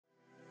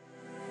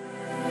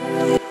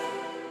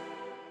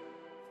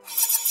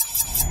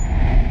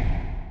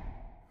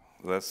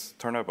let's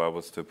turn our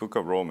Bibles to the book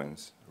of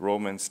Romans,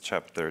 Romans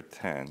chapter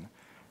 10.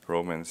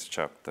 Romans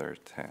chapter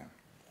 10.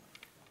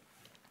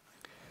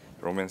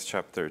 Romans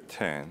chapter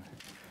 10,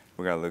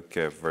 we're going to look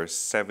at verse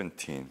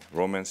 17.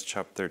 Romans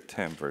chapter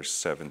 10, verse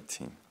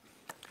 17.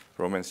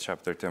 Romans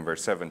chapter 10,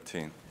 verse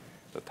 17.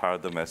 The title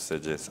of the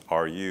message is,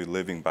 Are you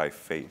living by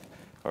faith?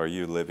 Are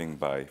you living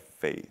by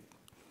faith?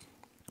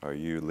 Are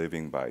you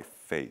living by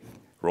faith?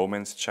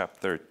 Romans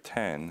chapter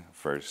 10,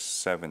 verse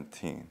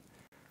 17.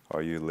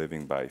 Are you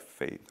living by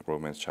faith?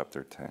 Romans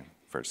chapter 10,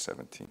 verse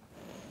 17.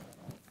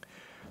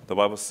 The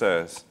Bible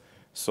says,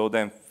 So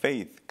then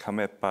faith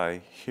cometh by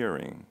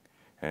hearing,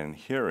 and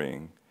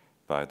hearing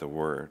by the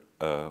word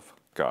of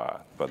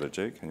God. Brother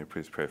Jake, can you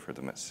please pray for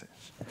the message?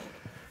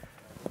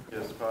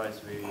 Jesus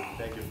Christ, we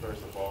thank you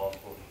first of all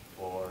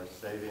for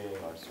saving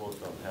our souls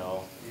from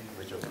hell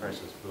with your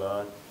precious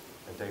blood.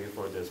 And thank you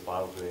for this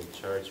Bible-believing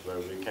church where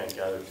we can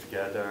gather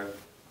together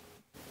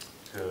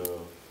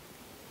to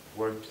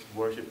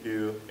worship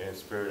you in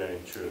spirit and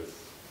in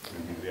truth.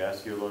 We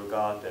ask you, Lord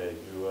God, that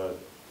you would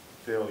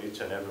fill each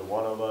and every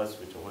one of us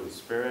with the Holy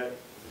Spirit,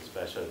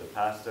 especially the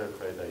pastor.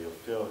 Pray that you'll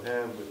fill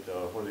him with the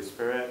Holy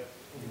Spirit.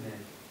 Amen.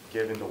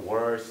 Give him the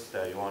words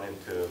that you want him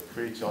to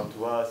preach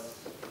unto us.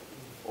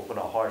 Open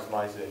our hearts,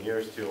 minds, and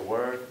ears to your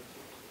word.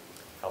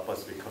 Help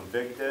us be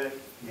convicted,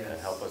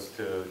 and help us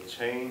to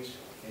change.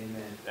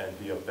 Amen. And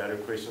be a better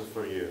Christian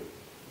for you.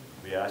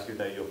 We ask you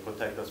that you'll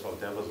protect us from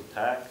devil's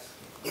attacks.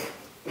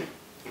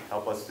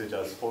 Help us to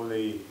just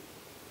wholly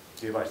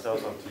give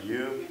ourselves unto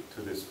you,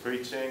 to this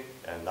preaching,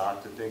 and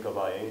not to think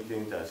about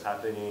anything that's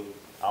happening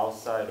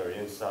outside or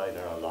inside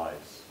in our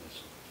lives.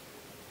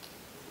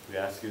 We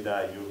ask you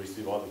that you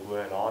receive all the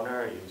glory and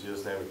honor. In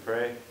Jesus' name we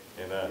pray.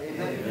 Amen.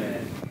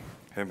 Amen.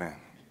 Amen.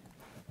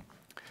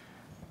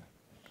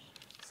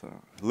 So,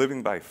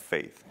 living by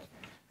faith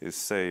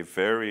is a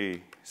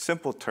very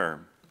simple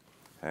term,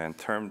 and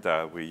term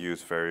that we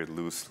use very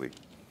loosely.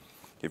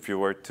 If you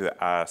were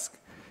to ask,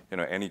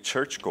 any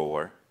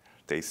churchgoer,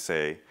 they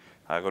say,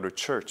 I go to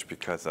church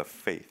because of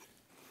faith.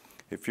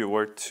 If you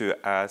were to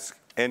ask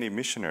any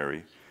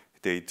missionary,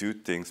 they do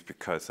things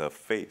because of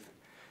faith.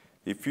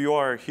 If you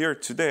are here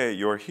today,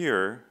 you're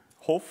here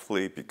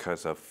hopefully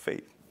because of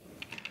faith.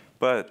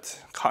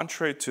 But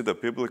contrary to the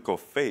biblical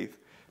faith,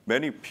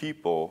 many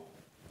people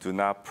do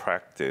not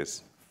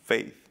practice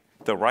faith,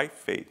 the right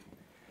faith.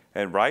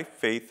 And right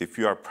faith, if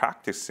you are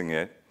practicing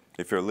it,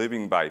 if you're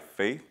living by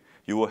faith,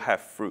 you will have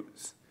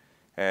fruits.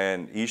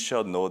 And ye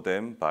shall know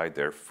them by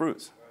their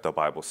fruits, the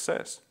Bible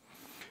says.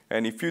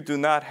 And if you do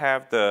not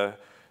have the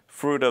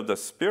fruit of the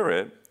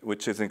Spirit,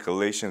 which is in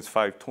Galatians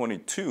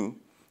 5:22,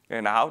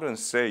 and I wouldn't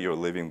say you're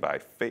living by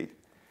faith.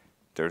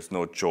 There's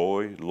no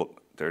joy,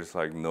 there's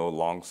no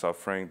long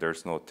suffering,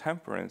 there's no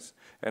temperance,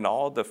 and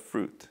all the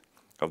fruit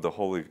of the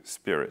Holy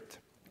Spirit.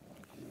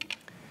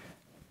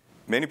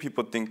 Many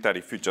people think that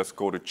if you just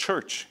go to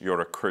church, you're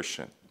a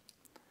Christian.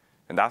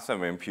 And that's why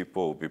many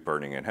people will be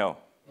burning in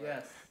hell.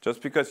 Yes.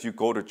 Just because you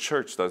go to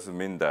church doesn't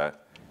mean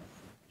that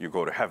you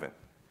go to heaven.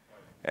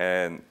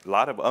 And a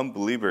lot of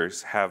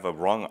unbelievers have a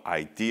wrong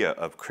idea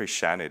of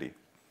Christianity.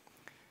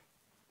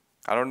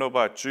 I don't know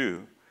about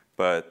you,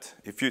 but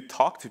if you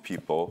talk to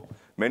people,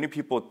 many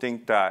people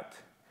think that,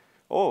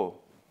 oh,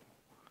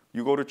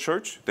 you go to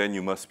church, then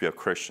you must be a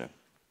Christian.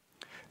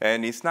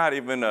 And it's not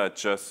even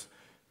just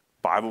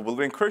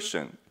Bible-believing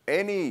Christian.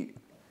 Any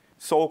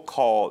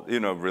so-called,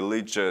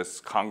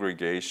 religious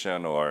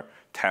congregation or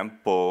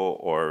temple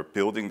or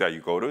building that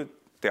you go to,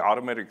 they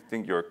automatically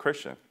think you're a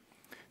Christian.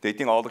 They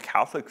think all the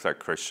Catholics are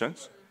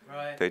Christians.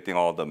 Right. They think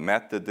all the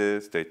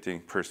Methodists, they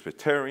think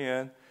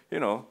Presbyterian,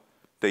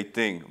 they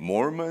think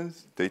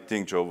Mormons, they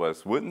think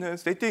Jehovah's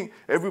Witness, they think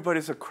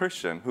everybody's a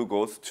Christian who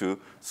goes to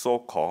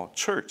so-called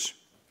church.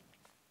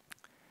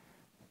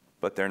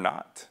 But they're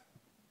not,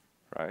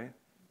 right?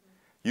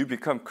 You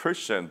become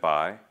Christian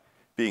by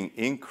being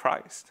in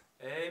Christ,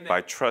 Amen.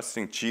 By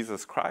trusting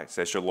Jesus Christ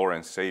as your Lord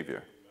and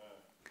Savior.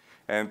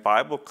 And the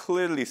Bible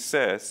clearly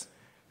says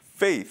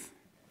faith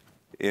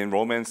in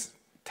Romans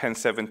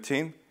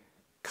 10:17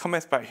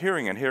 cometh by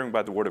hearing, and hearing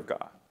by the word of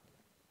God.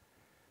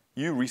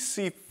 You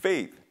receive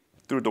faith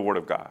through the word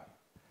of God.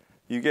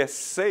 You get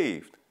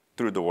saved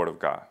through the word of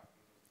God.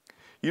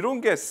 You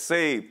don't get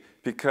saved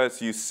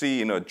because you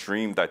see in a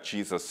dream that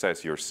Jesus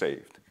says you're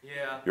saved.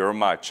 Yeah. You're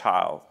my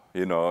child.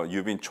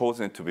 You've been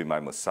chosen to be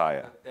my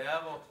Messiah. The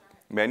devil.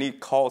 Many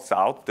cults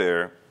out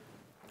there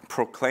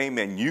proclaim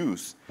and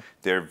use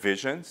their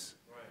visions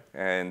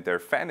and their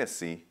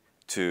fantasy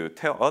to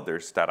tell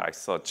others that I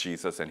saw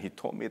Jesus and he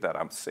told me that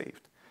I'm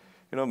saved.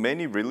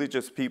 Many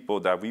religious people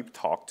that we've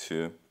talked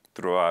to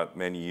throughout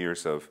many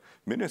years of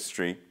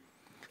ministry,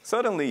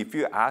 suddenly if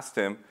you ask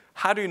them,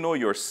 how do you know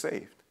you're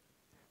saved?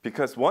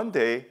 Because one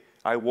day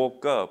I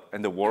woke up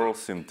and the world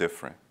seemed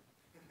different.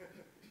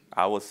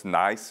 I was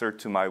nicer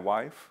to my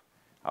wife.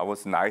 I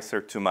was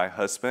nicer to my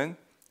husband.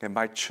 And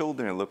my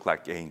children look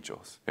like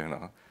angels,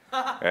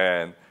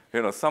 And,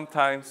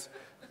 sometimes,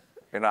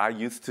 I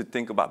used to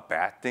think about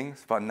bad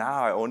things, but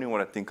now I only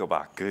want to think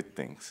about good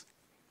things.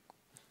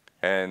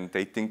 and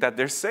they think that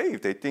they're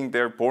saved. They think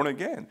they're born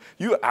again.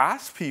 You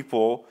ask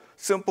people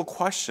simple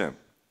question,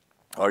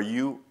 are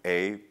you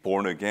a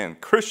born again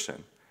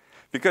Christian?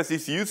 Because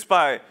it's used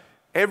by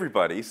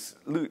everybody.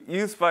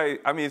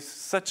 It's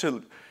such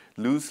a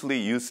loosely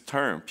used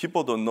term.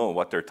 People don't know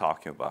what they're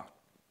talking about.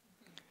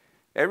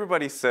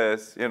 Everybody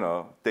says,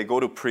 they go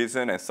to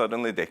prison and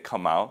suddenly they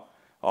come out.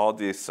 All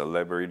these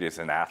celebrities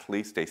and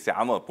athletes, they say,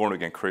 I'm a born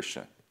again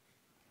Christian.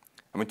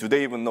 Do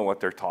they even know what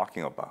they're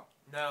talking about?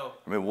 No.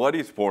 What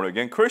is born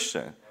again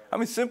Christian?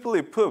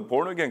 Simply put,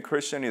 born again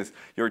Christian is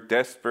your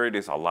dead spirit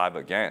is alive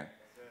again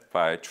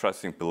by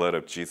trusting the blood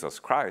of Jesus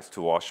Christ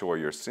to wash away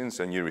your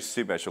sins, and you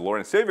receive as your Lord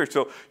and Savior.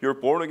 So you're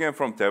born again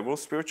from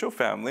devil's spiritual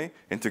family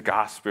into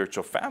God's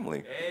spiritual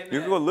family. Amen.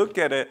 You go look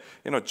at it,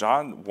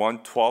 John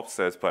 1:12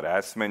 says, but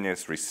as many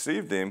as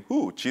received him,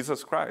 who?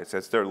 Jesus Christ,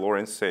 as their Lord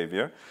and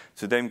Savior,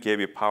 to them gave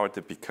you power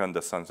to become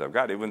the sons of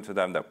God, even to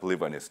them that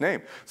believe on his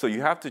name. So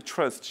you have to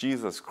trust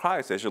Jesus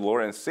Christ as your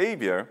Lord and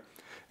Savior,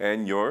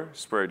 and your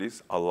spirit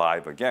is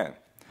alive again.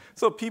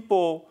 So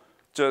people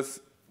just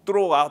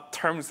throw out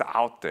terms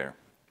out there.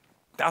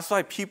 That's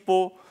why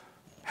people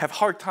have a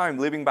hard time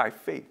living by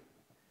faith,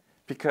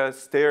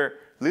 because they're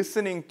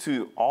listening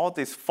to all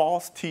these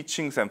false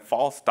teachings and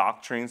false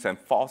doctrines and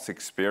false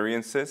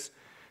experiences,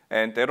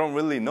 and they don't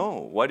really know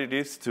what it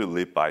is to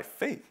live by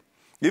faith.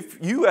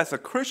 If you as a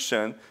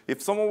Christian,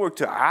 if someone were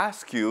to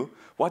ask you,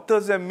 what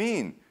does it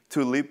mean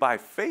to live by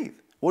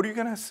faith? What are you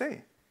going to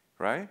say,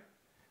 right?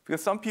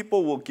 Because some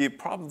people will give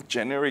probably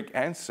generic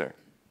answer,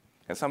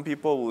 and some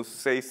people will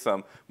say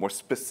some more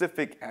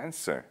specific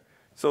answer.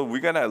 So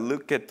we're going to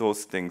look at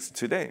those things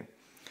today.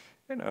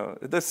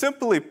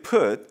 Simply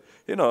put,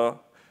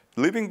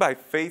 living by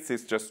faith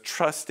is just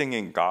trusting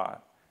in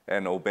God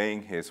and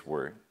obeying his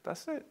word.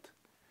 That's it.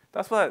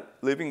 That's what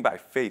living by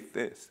faith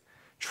is.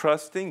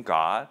 Trusting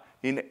God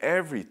in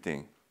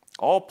everything,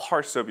 all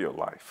parts of your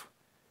life,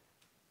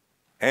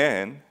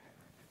 and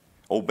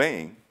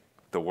obeying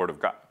the word of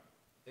God.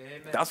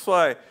 Amen. That's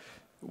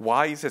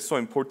why is it so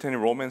important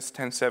in Romans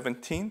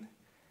 10:17?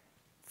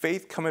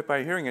 Faith cometh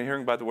by hearing, and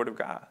hearing by the word of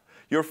God.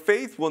 Your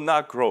faith will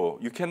not grow.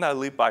 You cannot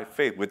live by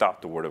faith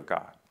without the word of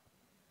God.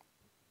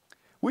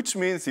 Which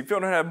means if you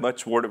don't have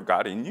much word of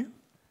God in you,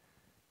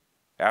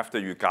 after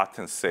you've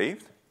gotten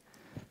saved,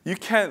 you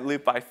can't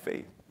live by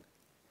faith.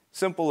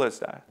 Simple as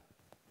that.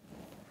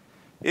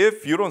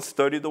 If you don't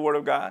study the word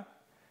of God,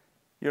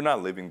 you're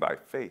not living by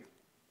faith.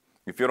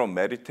 If you don't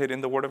meditate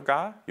in the word of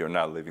God, you're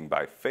not living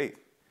by faith.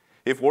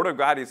 If word of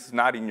God is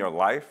not in your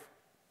life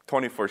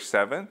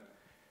 24/7,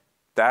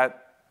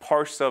 that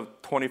parts of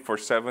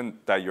 24/7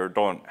 that you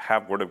don't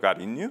have word of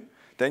God in you,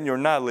 then you're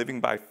not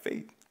living by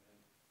faith.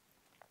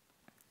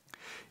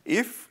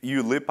 If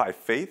you live by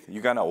faith,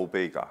 you're going to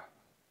obey God.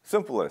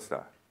 Simple as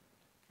that.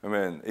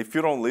 If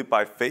you don't live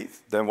by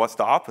faith, then what's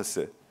the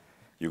opposite?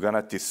 You're going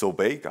to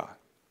disobey God.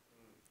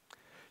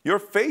 Your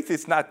faith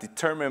is not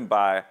determined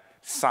by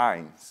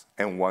signs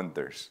and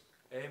wonders.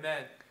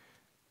 Amen.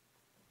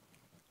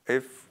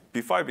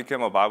 Before I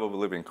became a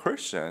Bible-believing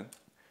Christian,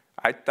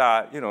 I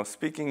thought,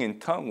 speaking in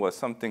tongues was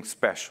something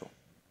special.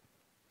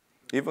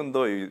 Even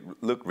though it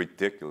looked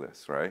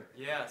ridiculous, right?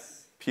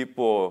 Yes.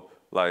 People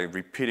like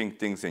repeating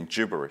things in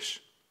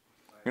gibberish.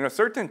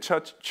 Certain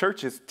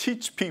churches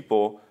teach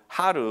people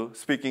how to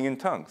speaking in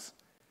tongues.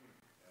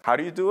 How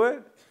do you do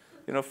it?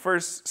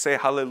 First say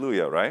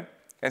hallelujah, right?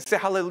 And say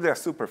hallelujah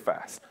super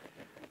fast.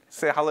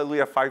 Say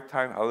hallelujah 5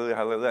 times, hallelujah,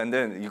 hallelujah, and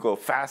then you go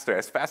faster,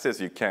 as fast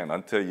as you can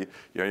until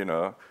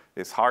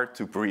it's hard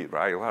to breathe,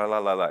 right? La, la,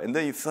 la, la. And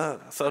then you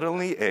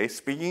suddenly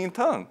speaking in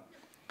tongue.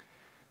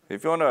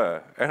 If you want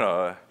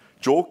to,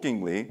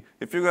 jokingly,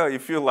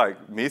 if you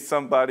like meet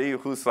somebody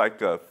who's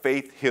like a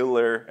faith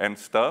healer and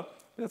stuff,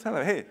 you tell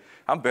them, hey,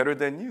 I'm better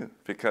than you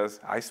because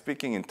I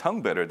speaking in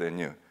tongue better than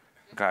you.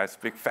 I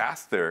speak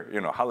faster,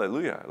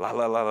 hallelujah, la,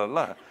 la, la, la,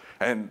 la.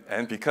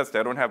 And because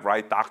they don't have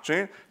right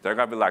doctrine, they're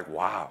going to be like,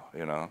 wow,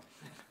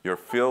 you're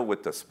filled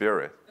with the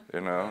Spirit,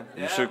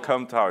 You should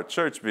come to our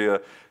church, be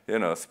a,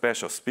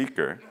 special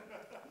speaker.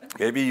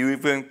 Maybe you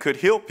even could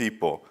heal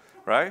people,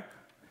 right?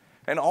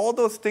 And all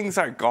those things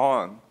are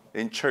gone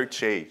in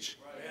church age,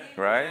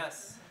 right?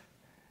 Yes.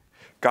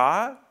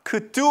 God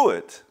could do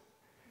it.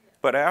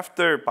 But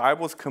after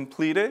Bible's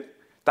completed,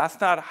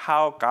 that's not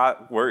how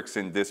God works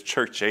in this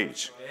church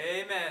age.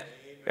 Amen.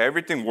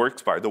 Everything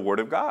works by the word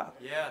of God.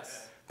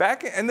 Yes.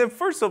 And then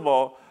first of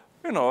all,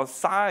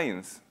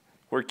 signs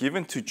were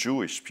given to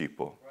Jewish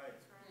people.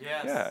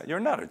 Yes. Yeah, you're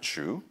not a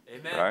Jew,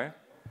 Amen. right?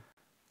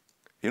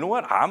 You know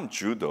what? I'm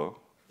Jew though.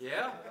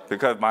 Yeah.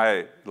 Because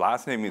my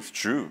last name is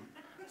Jew.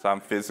 So I'm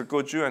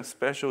physical Jew and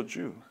special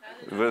Jew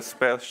with a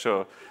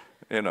special,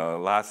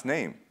 last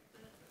name.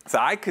 So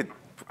I could,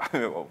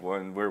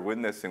 when we're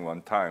witnessing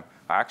one time,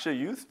 I actually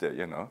used it,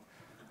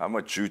 I'm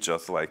a Jew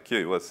just like you.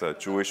 It was a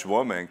Jewish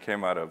woman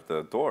came out of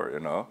the door,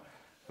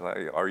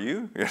 Like, are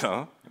you?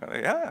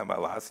 Like, yeah, my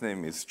last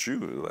name is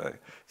Jew.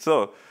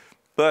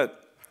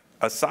 But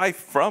aside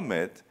from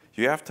it,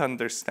 you have to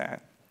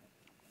understand,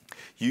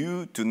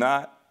 you do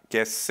not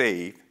get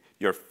saved.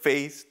 Your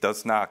faith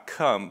does not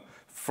come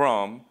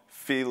from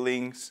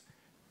feelings,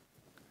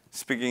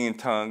 speaking in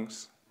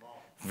tongues,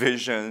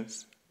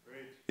 visions,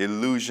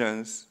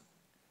 illusions.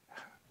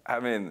 I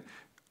mean,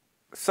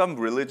 some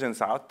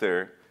religions out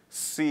there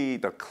see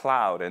the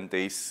cloud and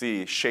they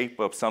see shape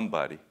of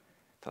somebody.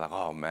 They're like,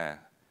 oh man,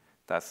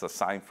 that's a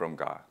sign from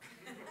God.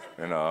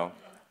 You know,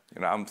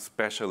 I'm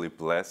especially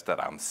blessed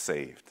that I'm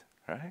saved,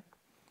 right?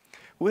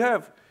 We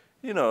have,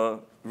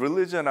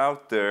 religion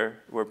out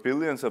there where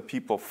billions of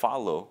people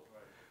follow.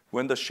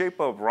 When the shape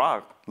of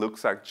rock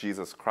looks like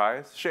Jesus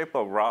Christ, shape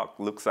of rock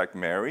looks like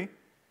Mary,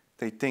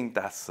 they think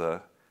that's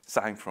a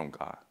sign from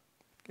God.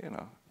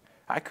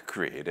 I could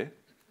create it.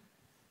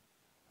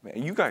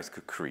 Man, you guys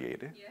could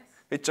create it. Yes.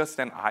 It's just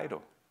an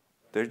idol.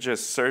 They're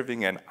just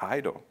serving an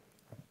idol.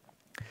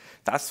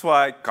 That's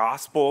why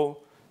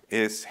gospel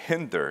is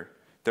hindered.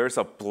 There's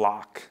a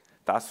block.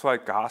 That's why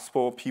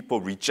gospel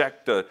people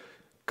reject the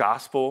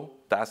gospel.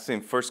 That's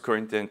in 1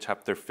 Corinthians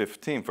chapter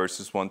 15,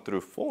 verses 1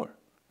 through 4.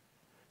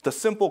 The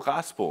simple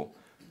gospel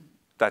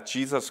that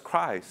Jesus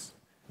Christ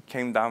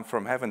came down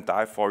from heaven,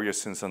 died for your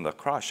sins on the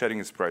cross, shedding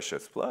his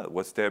precious blood,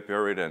 was dead,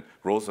 buried, and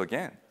rose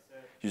again.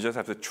 You just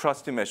have to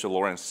trust him as your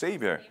Lord and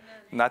Savior. Amen.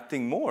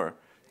 Nothing more.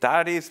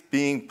 That is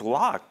being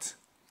blocked.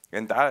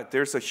 And that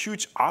there's a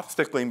huge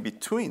obstacle in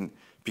between.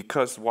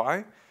 Because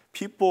why?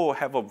 People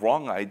have a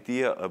wrong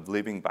idea of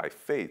living by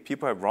faith.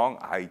 People have a wrong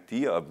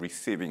idea of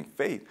receiving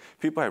faith.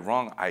 People have a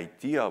wrong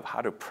idea of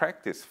how to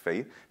practice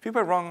faith. People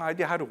have a wrong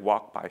idea how to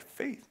walk by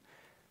faith.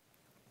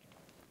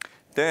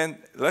 Then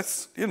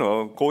let's,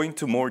 go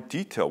into more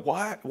detail.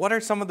 What are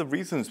some of the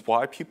reasons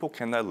why people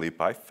cannot live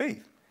by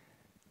faith?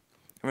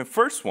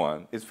 First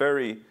one is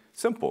very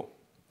simple,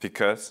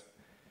 because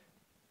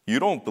you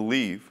don't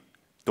believe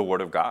the Word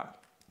of God.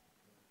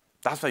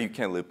 That's why you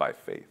can't live by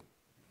faith.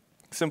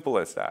 Simple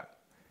as that.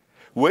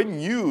 When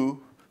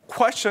you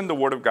question the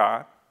Word of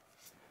God,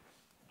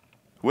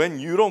 when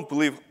you don't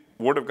believe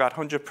the Word of God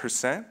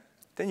 100%,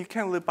 then you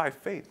can't live by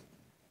faith.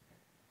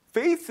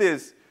 Faith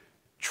is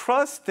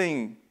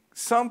trusting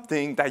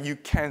something that you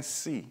can't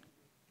see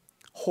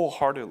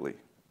wholeheartedly,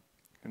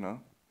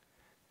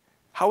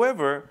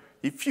 However,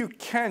 if you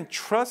can't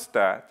trust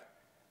that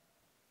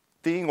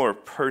thing or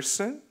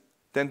person,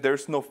 then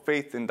there's no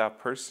faith in that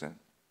person.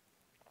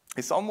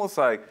 It's almost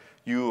like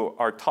you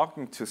are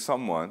talking to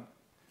someone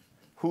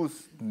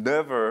who's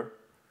never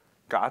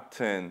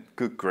gotten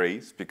good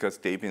grades because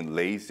they've been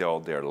lazy all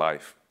their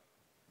life,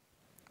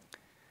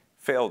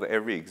 failed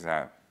every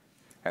exam,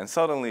 and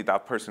suddenly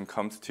that person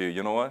comes to you,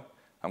 you know what?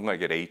 I'm going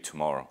to get 8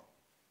 tomorrow.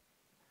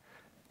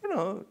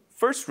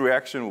 First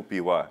reaction would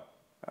be what?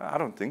 I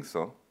don't think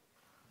so.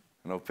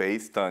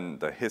 Based on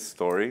his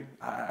story,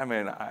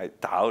 I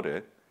doubt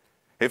it.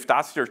 If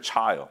that's your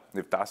child,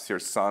 if that's your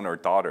son or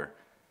daughter,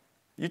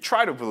 you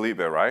try to believe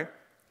it, right?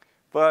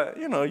 But,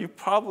 you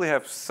probably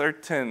have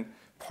certain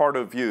part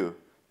of you,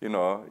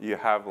 you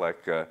have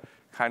like a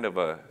kind of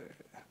a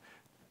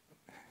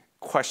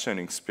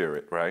questioning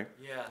spirit, right?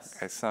 Yes.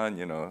 Hey,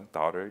 son,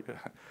 daughter,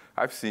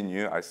 I've seen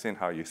you. I've seen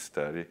how you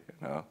study,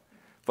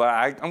 But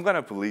I'm going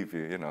to believe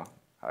you,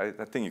 I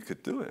think you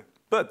could do it.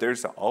 But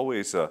there's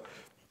always a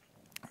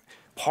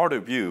part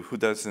of you who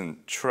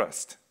doesn't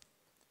trust.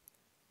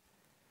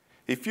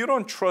 If you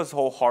don't trust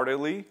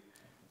wholeheartedly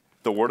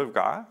the Word of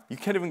God, you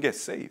can't even get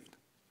saved.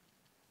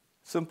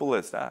 Simple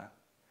as that.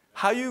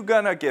 How are you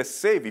going to get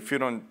saved if you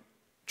don't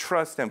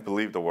trust and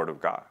believe the Word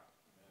of God?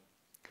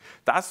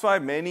 That's why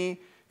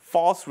many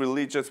false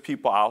religious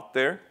people out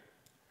there,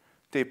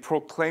 they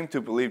proclaim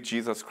to believe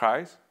Jesus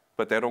Christ,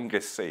 but they don't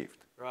get saved.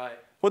 Right.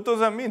 What does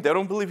that mean? They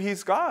don't believe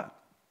he's God,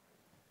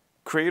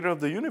 creator of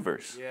the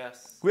universe.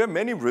 Yes. We have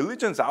many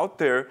religions out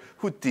there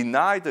who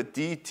deny the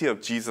deity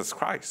of Jesus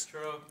Christ.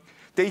 True.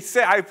 They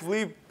say, I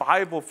believe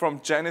Bible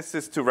from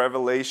Genesis to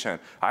Revelation.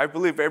 I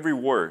believe every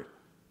word.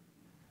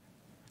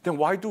 Then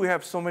why do we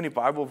have so many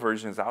Bible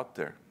versions out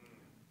there?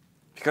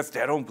 Because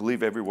they don't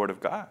believe every word of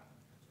God.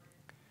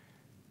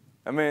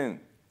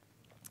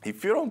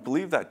 If you don't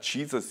believe that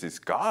Jesus is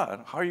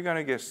God, how are you going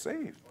to get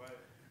saved?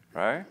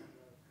 Right?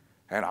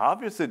 And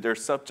obviously, they're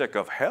subject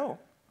of hell.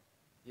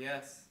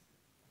 Yes.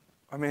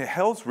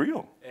 Hell's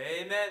real.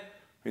 Amen.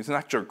 It's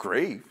not your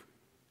grave.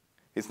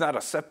 It's not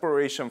a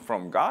separation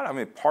from God.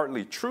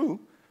 Partly true,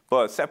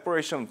 but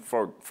separation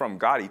from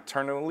God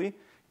eternally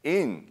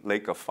in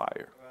lake of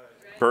fire,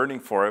 burning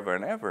forever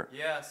and ever.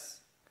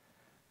 Yes.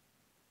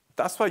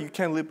 That's why you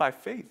can't live by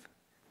faith.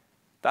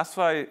 That's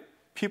why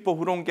people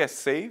who don't get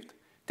saved,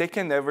 they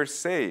can never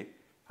say,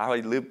 I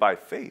live by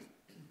faith.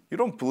 You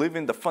don't believe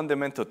in the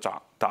fundamental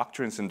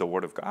doctrines in the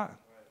Word of God.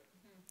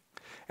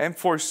 And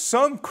for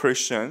some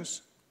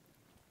Christians,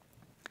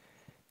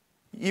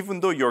 even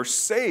though you're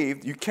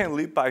saved, you can't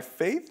live by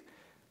faith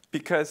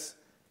because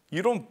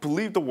you don't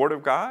believe the Word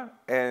of God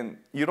and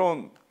you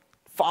don't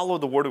follow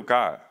the Word of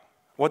God.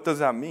 What does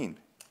that mean?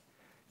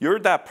 You're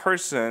that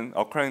person,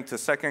 according to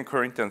 2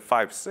 Corinthians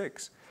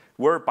 5:6,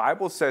 where the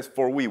Bible says,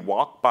 for we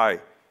walk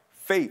by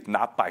faith,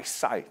 not by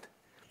sight.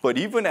 But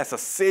even as a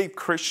saved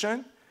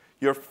Christian,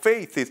 your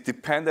faith is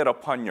dependent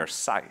upon your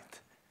sight.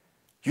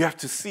 You have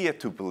to see it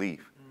to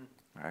believe,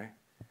 right?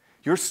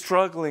 You're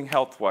struggling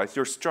health-wise.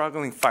 You're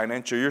struggling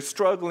financially. You're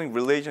struggling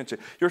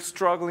relationship. You're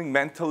struggling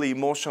mentally,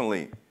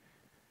 emotionally.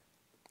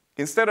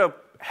 Instead of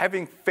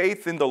having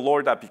faith in the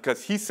Lord that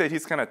because He said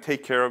He's going to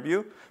take care of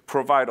you,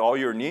 provide all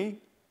your need,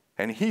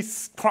 and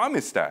He's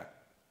promised that.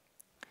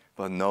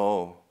 But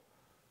no,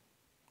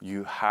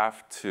 you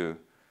have to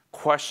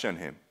question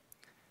Him.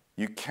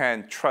 You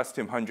can't trust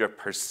Him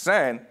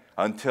 100%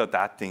 until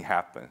that thing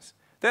happens.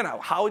 Then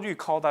how do you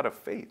call that a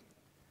faith?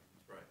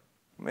 Right.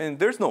 I mean,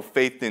 there's no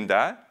faith in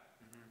that.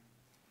 Mm-hmm.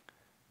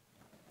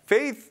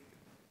 Faith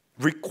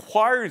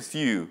requires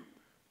you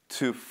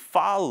to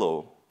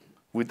follow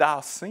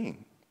without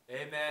seeing.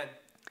 Amen.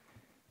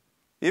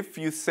 If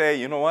you say,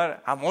 you know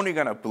what, I'm only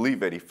going to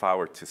believe it if I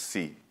were to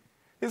see.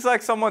 It's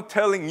like someone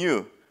telling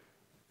you,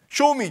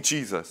 show me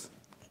Jesus.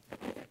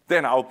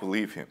 Then I'll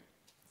believe Him.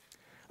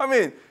 I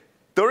mean,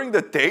 during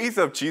the days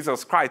of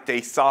Jesus Christ,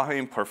 they saw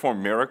Him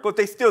perform miracles.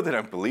 They still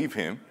didn't believe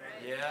Him.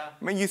 Yeah.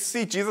 I mean, you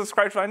see Jesus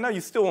Christ right now,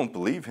 you still won't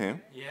believe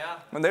Him. Yeah.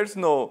 And there's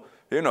no,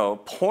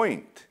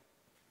 point.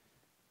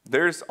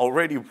 There's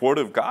already Word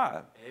of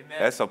God. Amen.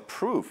 As a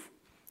proof.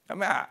 I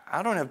mean,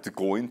 I don't have to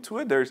go into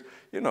it. There's,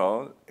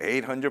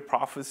 800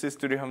 prophecies,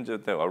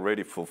 300 that are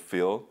already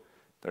fulfilled.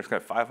 There's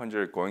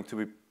 500 going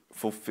to be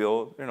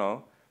fulfilled.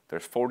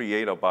 There's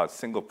 48 about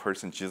single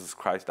person Jesus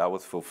Christ that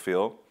was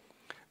fulfilled.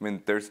 I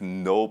mean, there's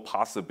no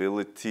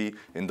possibility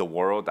in the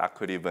world that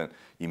could even,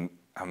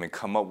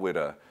 come up with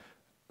a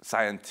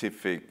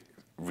scientific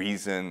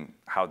reason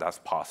how that's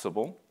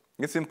possible.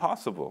 It's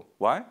impossible.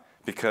 Why?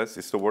 Because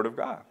it's the Word of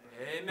God.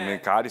 Amen. I mean,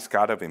 God is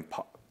God of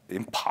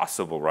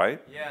impossible,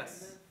 right?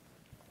 Yes.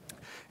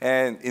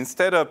 And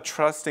instead of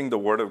trusting the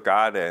Word of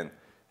God and,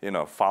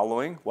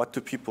 following, what do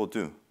people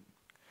do?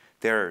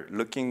 They're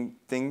looking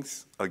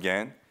things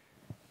again.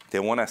 They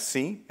want to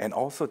see, and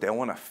also they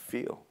want to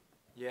feel.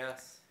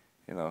 Yes.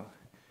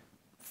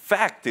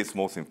 Fact is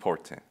most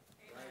important.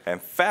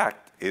 And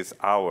fact is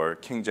our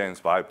King James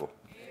Bible.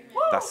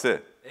 Amen. That's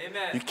it.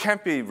 Amen. You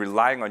can't be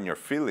relying on your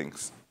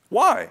feelings.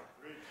 Why?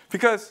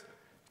 Because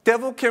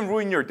devil can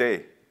ruin your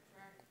day.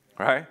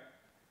 Right?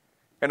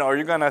 And are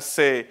you going to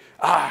say,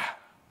 I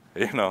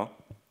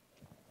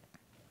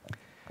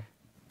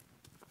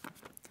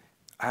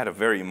had a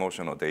very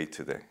emotional day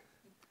today.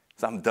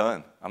 So I'm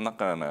done. I'm not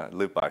going to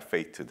live by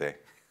faith today.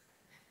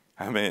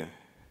 I mean,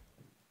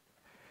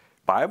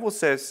 Bible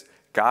says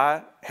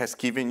God has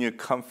given you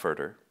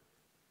comforter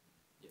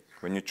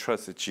when you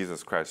trust in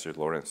Jesus Christ, your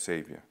Lord and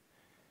Savior.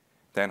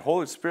 Then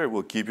Holy Spirit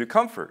will give you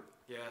comfort.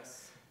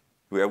 Yes.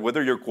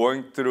 Whether you're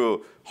going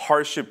through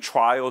hardship,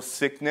 trial,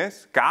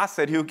 sickness, God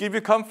said He'll give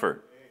you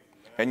comfort.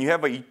 And you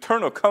have an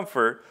eternal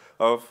comfort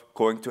of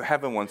going to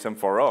heaven once and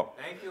for all.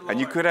 Thank you, Lord. And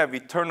you could have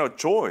eternal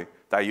joy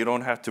that you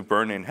don't have to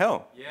burn in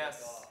hell.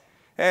 Yes.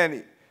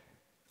 And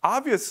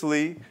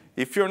obviously,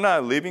 if you're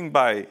not living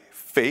by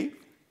faith,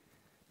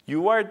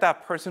 you are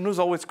that person who's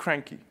always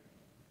cranky,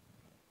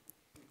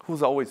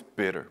 who's always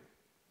bitter.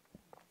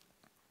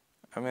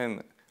 I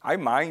mean, I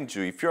mind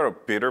you, if you're a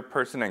bitter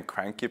person and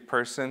cranky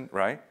person,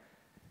 right?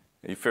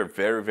 If you're a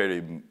very,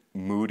 very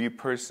moody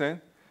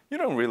person, you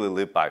don't really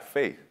live by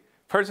faith.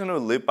 Person who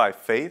live by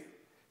faith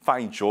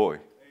find joy,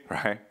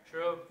 right?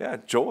 True. Yeah,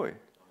 joy.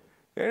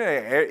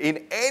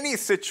 In any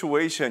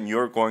situation,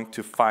 you're going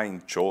to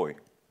find joy.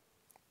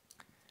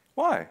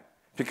 Why?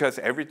 Because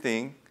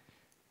everything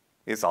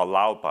is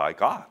allowed by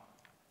God,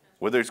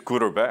 whether it's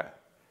good or bad,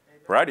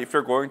 right? If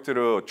you're going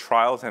through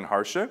trials and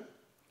hardship,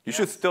 you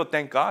should still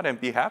thank God and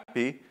be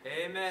happy.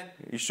 Amen.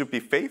 You should be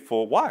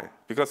faithful. Why?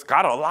 Because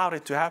God allowed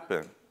it to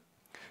happen.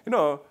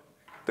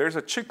 There's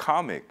a chick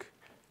comic.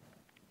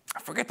 I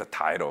forget the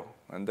title.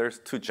 And there's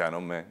two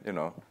gentlemen,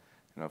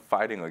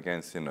 fighting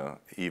against,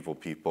 evil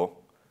people.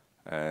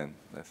 And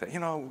they say,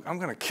 I'm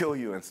going to kill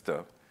you and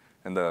stuff.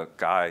 And the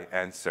guy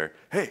answered,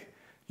 hey,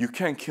 you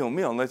can't kill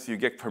me unless your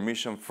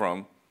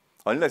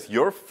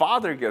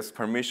father gets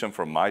permission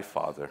from my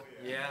father.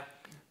 Yeah.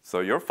 So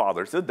your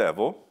father's the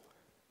devil,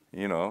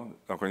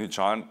 according to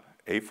John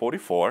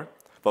 8:44,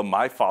 but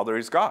my father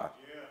is God.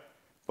 Yeah.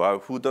 But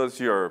who does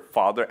your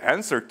father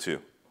answer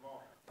to?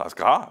 That's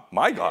God,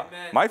 my God,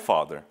 Amen. My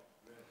father. Amen.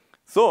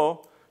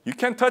 So you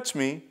can't touch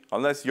me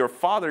unless your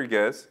father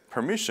gets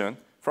permission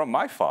from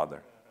my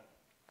father.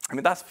 I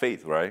mean, that's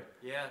faith, right?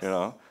 Yes.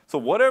 So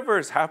whatever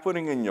is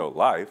happening in your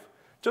life,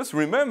 just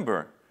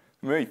remember,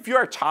 if you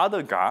are a child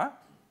of God,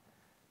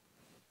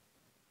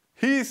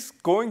 He's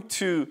going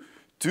to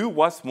do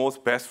what's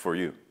most best for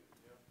you.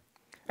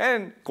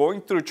 And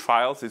going through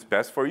trials is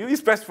best for you.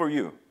 It's best for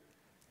you.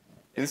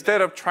 Instead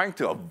of trying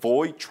to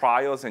avoid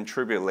trials and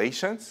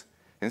tribulations,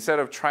 instead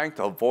of trying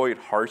to avoid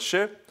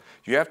hardship,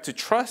 you have to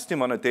trust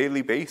Him on a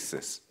daily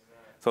basis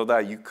so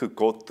that you could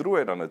go through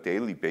it on a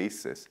daily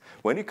basis.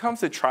 When it comes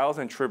to trials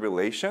and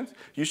tribulations,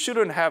 you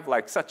shouldn't have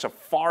such a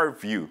far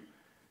view,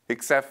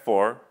 except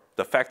for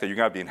the fact that you're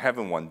going to be in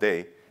heaven one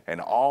day,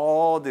 and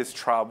all these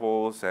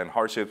troubles and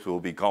hardships will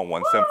be gone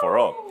once and for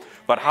all.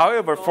 But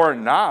however, for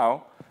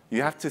now,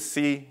 you have to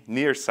see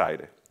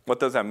nearsighted. What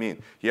does that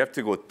mean? You have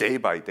to go day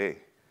by day.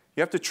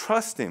 You have to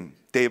trust Him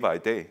day by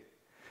day.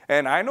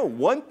 And I know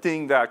one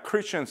thing that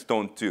Christians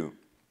don't do,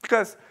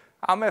 because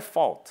I'm at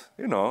fault,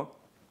 you know.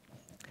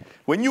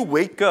 When you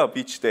wake up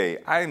each day,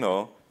 I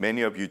know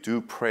many of you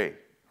do pray,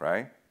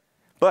 right?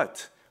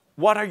 But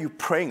what are you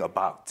praying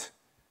about?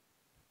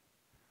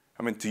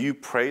 I mean, do you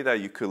pray that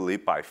you could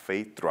live by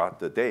faith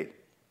throughout the day?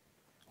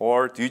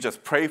 Or do you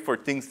just pray for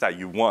things that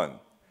you want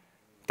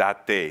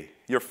that day?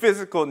 Your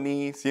physical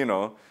needs, you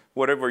know,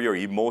 whatever your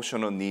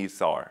emotional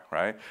needs are,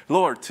 right?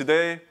 Lord,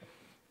 today,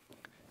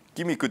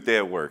 give me a good day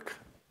at work.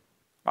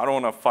 I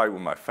don't want to fight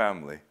with my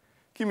family.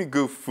 Give me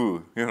good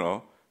food, you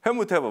know. Help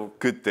me to have a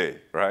good day,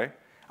 right?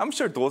 I'm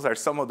sure those are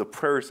some of the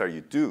prayers that you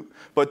do.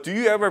 But do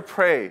you ever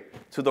pray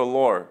to the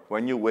Lord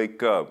when you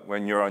wake up,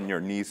 when you're on your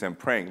knees and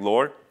praying,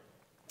 Lord,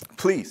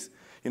 please,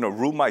 you know,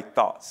 rule my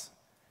thoughts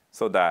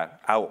so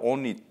that I'll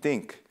only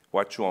think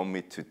what you want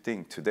me to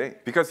think today.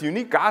 Because you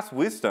need God's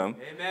wisdom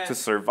Amen. to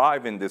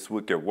survive in this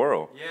wicked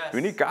world. Yes.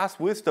 You need God's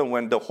wisdom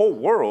when the whole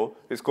world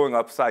is going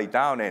upside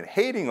down and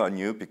hating on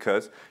you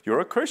because you're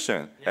a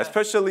Christian. Yes.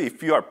 Especially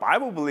if you are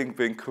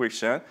Bible-believing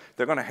Christian,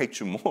 they're going to hate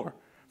you more.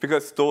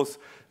 Because those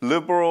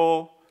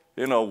liberal,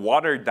 you know,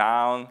 watered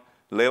down,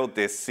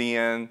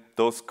 Laodicean,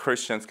 those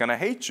Christians going to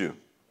hate you.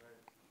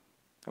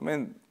 I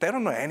mean, they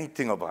don't know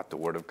anything about the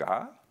Word of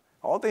God.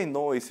 All they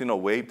know is, you know,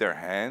 wave their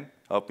hand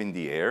up in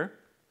the air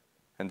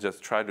and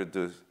just try to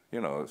do, you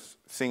know,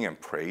 sing and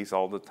praise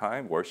all the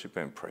time, worship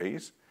and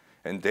praise.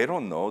 And they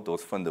don't know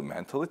those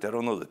fundamentals. They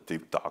don't know the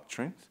deep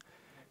doctrines.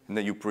 And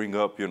then you bring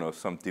up, you know,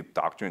 some deep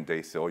doctrine,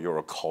 they say, oh, you're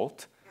a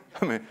cult.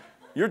 I mean,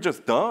 you're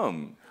just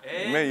dumb.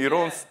 I mean, you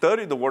don't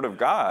study the Word of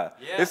God.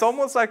 Yes. It's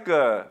almost like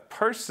a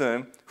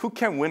person who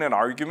can win an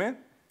argument.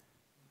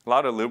 A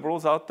lot of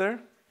liberals out there,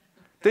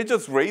 they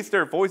just raise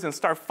their voice and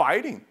start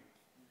fighting.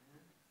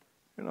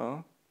 You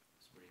know,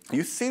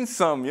 you've seen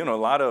some, you know,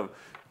 a lot of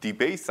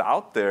debates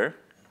out there.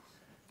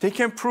 They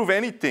can't prove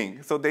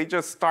anything, so they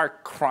just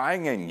start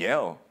crying and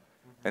yell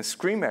and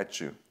scream at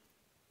you.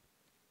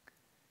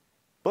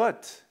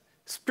 But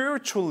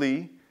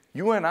spiritually,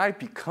 you and I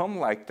become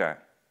like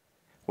that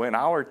when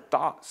our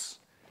thoughts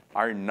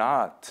are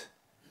not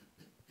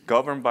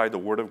governed by the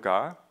Word of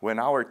God, when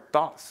our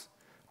thoughts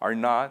are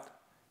not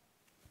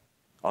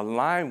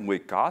aligned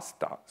with God's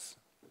thoughts.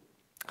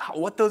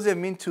 What does it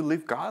mean to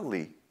live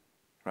godly,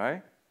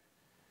 right?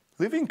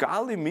 Living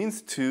godly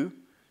means to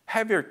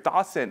have your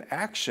thoughts and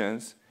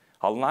actions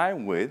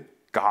align with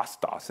God's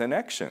thoughts and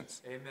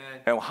actions. Amen.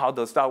 And how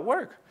does that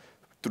work?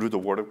 Through the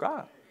Word of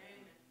God.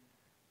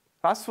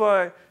 That's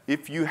why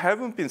if you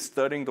haven't been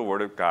studying the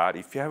Word of God,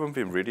 if you haven't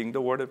been reading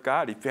the Word of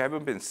God, if you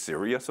haven't been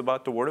serious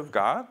about the Word of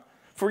God,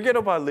 forget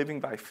about living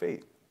by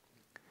faith.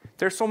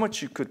 There's so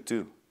much you could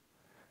do.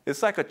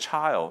 It's like a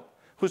child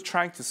who's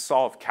trying to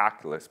solve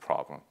calculus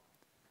problem.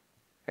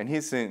 And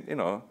he's in, you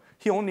know,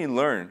 he only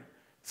learned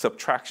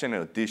subtraction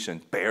and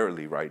addition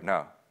barely right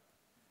now.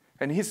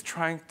 And he's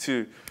trying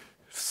to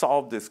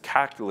solve this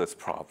calculus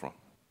problem,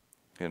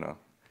 you know.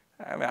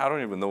 I mean, I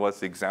don't even know what's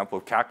the example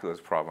of calculus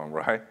problem,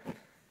 right?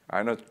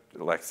 I know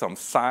like some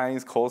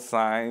sines,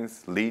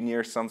 cosines,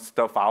 linear, some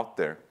stuff out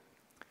there.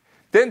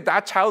 Then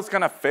that child's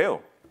gonna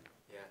fail.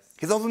 Yes.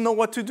 He doesn't know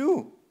what to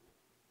do.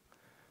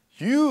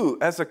 You,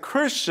 as a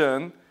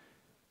Christian,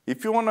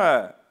 if you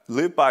wanna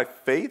live by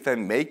faith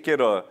and make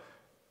it a,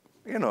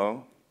 you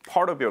know,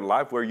 part of your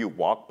life where you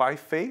walk by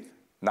faith,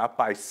 not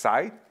by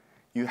sight,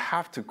 you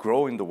have to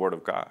grow in the Word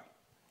of God.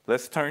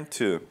 Let's turn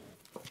to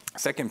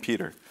 2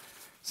 Peter.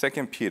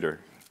 2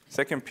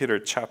 Peter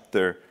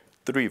chapter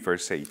 3,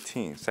 verse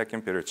 18. 2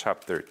 Peter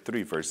chapter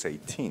 3, verse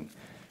 18.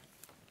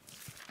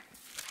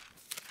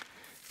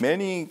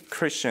 Many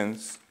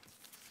Christians,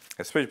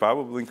 especially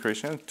Bible-believing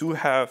Christians, do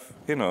have,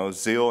 you know,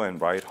 zeal and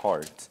right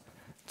heart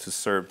to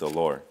serve the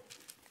Lord.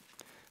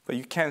 But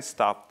you can't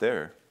stop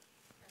there.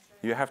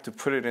 You have to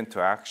put it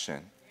into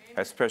action,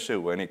 especially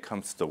when it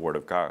comes to the Word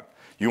of God.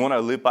 You want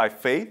to live by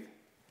faith?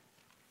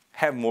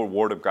 Have more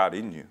Word of God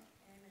in you.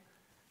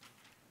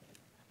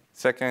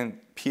 2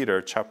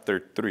 Peter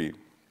chapter 3.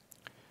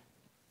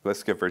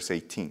 Let's get verse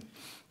 18.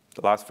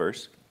 The last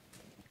verse.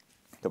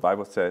 The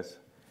Bible says,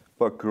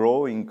 "But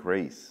grow in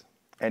grace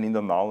and in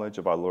the knowledge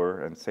of our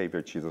Lord and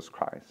Savior Jesus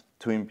Christ.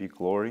 To him be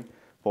glory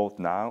both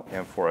now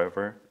and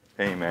forever.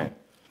 Amen."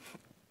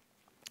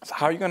 So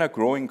how are you going to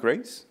grow in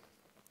grace?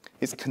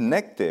 It's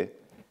connected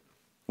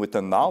with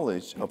the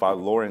knowledge of our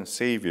Lord and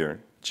Savior,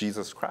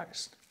 Jesus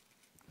Christ.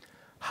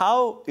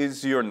 How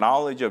is your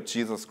knowledge of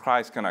Jesus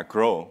Christ going to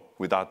grow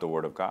without the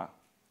Word of God?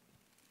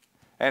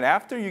 And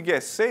after you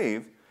get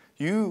saved,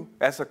 you,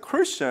 as a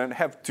Christian,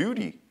 have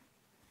duty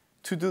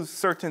to do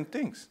certain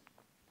things.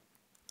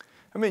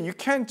 I mean, you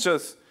can't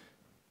just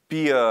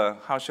be a,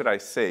 how should I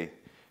say,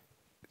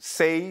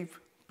 saved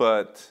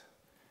but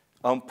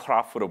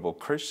unprofitable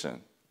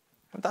Christian.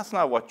 And that's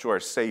not what you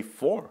are saved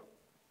for.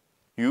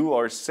 You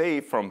are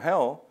saved from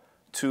hell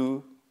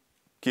to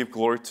give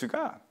glory to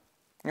God.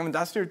 I mean,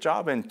 that's your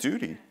job and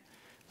duty.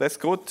 Let's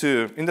go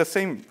to, in the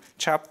same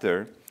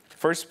chapter,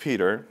 1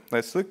 Peter,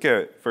 let's look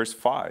at verse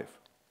 5.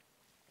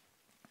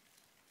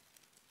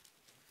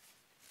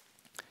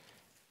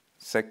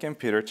 2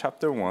 Peter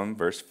chapter 1,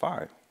 verse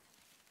 5.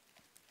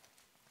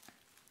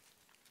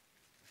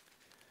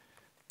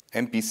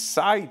 And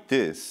beside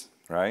this,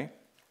 right?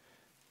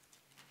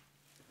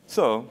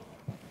 So,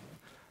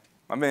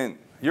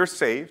 you're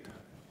saved.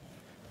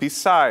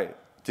 Beside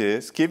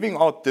this, giving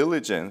all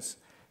diligence,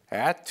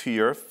 add to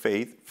your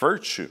faith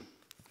virtue.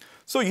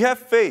 So you have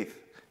faith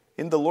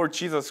in the Lord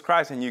Jesus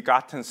Christ and you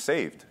gotten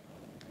saved.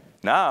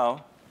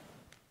 Now,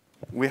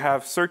 we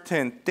have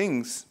certain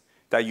things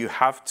that you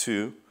have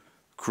to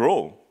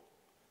grow.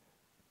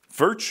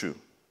 Virtue.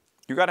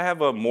 You got to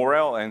have a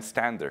moral and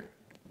standard.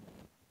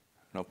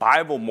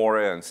 Bible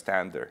moral and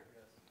standard.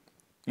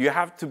 You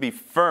have to be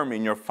firm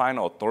in your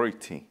final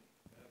authority.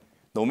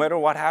 No matter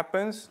what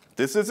happens,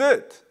 this is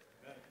it.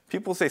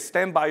 People say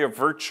stand by your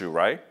virtue,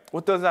 right?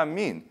 What does that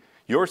mean?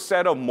 Your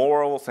set of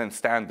morals and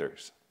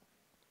standards.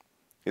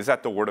 Is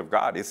that the Word of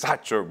God? Is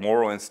that your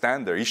moral and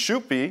standard? It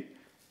should be.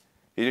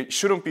 It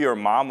shouldn't be your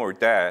mom or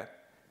dad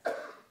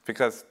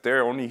because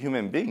they're only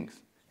human beings.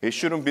 It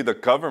shouldn't be the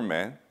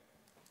government,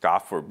 God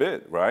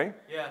forbid, right?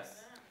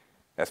 Yes.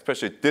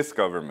 Especially this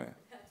government.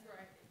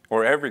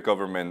 Or every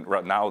government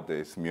right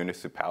nowadays,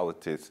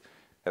 municipalities,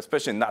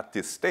 especially not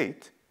this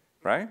state,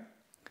 right?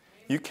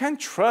 You can't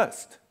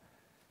trust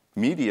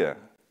media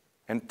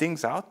and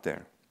things out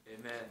there.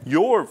 Amen.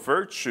 Your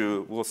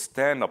virtue will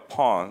stand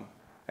upon,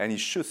 and it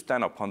should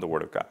stand upon the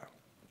Word of God.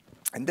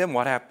 And then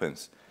what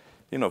happens?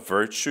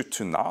 Virtue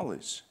to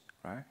knowledge,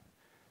 right?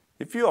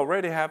 If you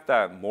already have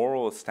that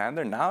moral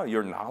standard, now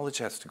your knowledge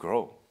has to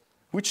grow.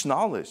 Which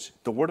knowledge?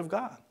 The Word of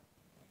God.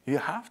 You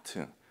have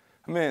to.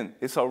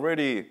 It's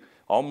already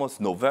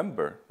almost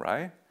November,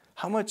 right?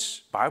 How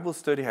much Bible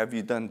study have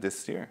you done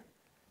this year?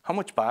 How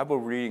much Bible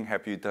reading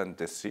have you done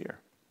this year?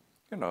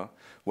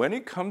 When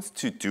it comes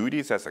to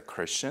duties as a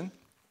Christian,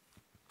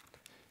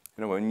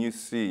 when you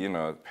see,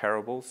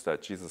 parables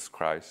that Jesus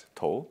Christ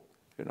told,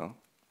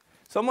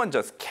 someone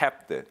just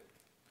kept it,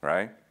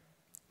 right?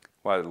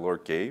 What the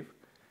Lord gave,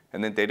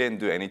 and then they didn't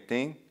do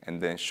anything,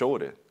 and then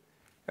showed it.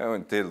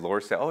 And did the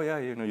Lord say, oh yeah,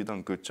 you done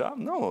a good job?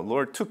 No,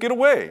 Lord took it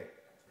away.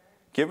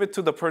 Give it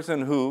to the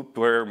person who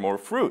bear more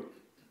fruit.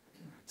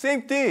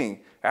 Same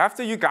thing.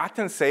 After you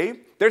gotten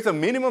saved, there's a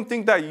minimum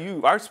thing that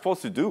you are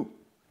supposed to do.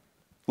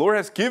 Lord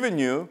has given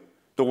you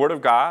the Word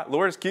of God.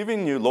 Lord has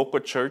given you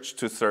local church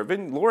to serve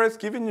in. Lord has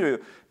given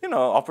you,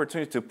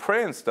 opportunity to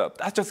pray and stuff.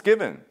 That's just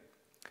given.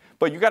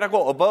 But you got to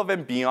go above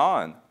and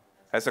beyond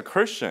as a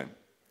Christian.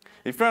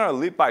 If you're going to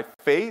live by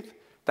faith,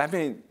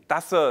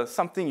 that's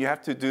something you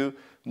have to do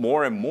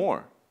more and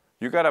more.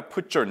 You got to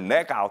put your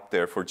neck out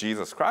there for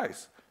Jesus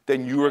Christ.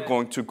 Then you are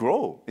going to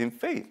grow in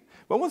faith.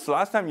 When was the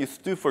last time you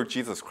stood for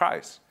Jesus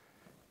Christ?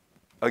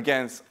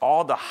 Against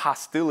all the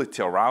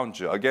hostility around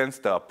you,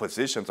 against the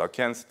oppositions,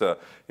 against the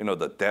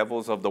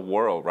devils of the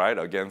world, right?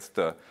 Against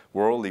the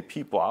worldly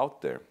people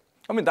out there.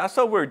 That's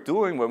what we're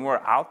doing when we're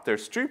out there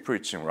street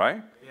preaching,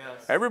 right?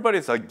 Yes.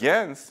 Everybody's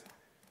against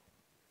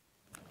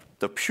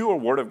the pure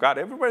Word of God.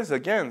 Everybody's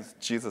against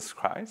Jesus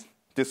Christ,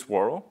 this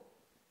world.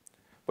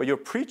 But you're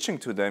preaching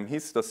to them,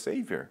 He's the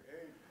Savior.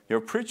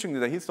 You're preaching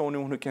that He's the only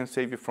one who can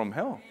save you from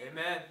hell.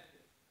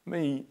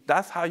 Amen.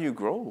 That's how you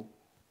grow.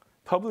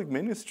 Public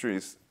ministry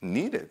is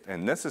needed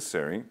and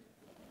necessary.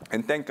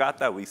 And thank God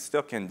that we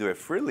still can do it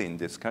freely in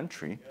this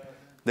country.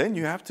 Then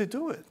you have to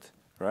do it,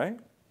 right?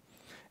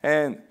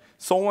 And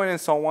so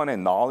on,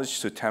 and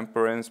knowledge to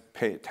temperance,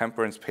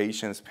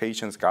 patience,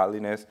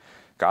 godliness,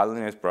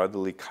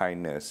 brotherly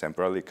kindness, and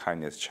brotherly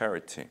kindness,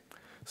 charity.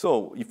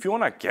 So if you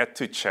want to get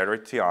to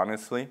charity,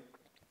 honestly,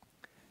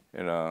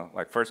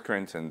 like 1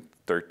 Corinthians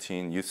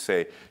 13, you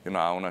say, I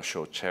want to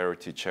show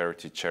charity.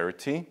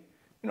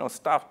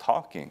 Stop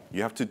talking.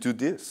 You have to do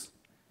this.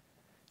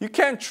 You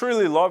can't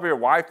truly love your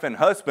wife and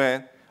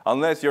husband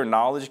unless your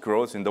knowledge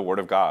grows in the Word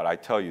of God. I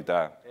tell you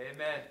that.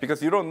 Amen.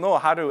 Because you don't know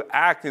how to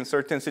act in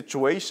certain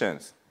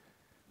situations.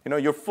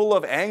 You're full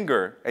of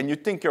anger and you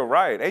think you're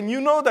right. And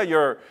you know that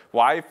your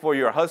wife or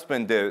your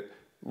husband did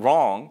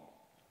wrong,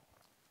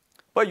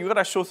 but you got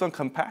to show some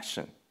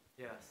compassion.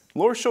 Yes.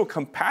 Lord showed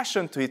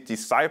compassion to His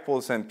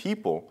disciples and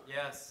people.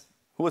 Yes.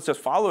 Who was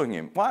just following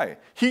Him. Why?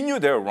 He knew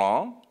they were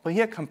wrong, but He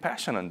had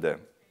compassion on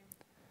them.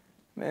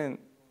 Man,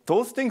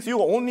 those things you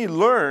only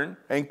learn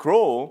and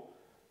grow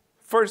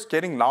first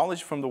getting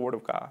knowledge from the Word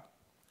of God.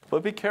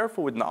 But be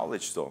careful with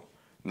knowledge, though.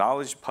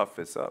 Knowledge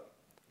puffs up.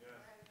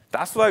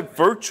 That's why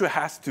virtue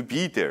has to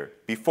be there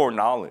before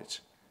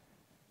knowledge.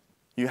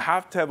 You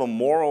have to have a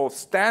moral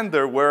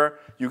standard where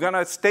you're going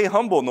to stay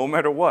humble no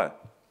matter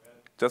what.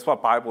 That's what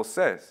the Bible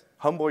says.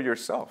 Humble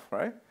yourself,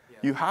 right? Yeah.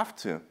 You have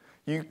to.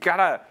 You got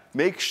to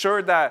make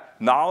sure that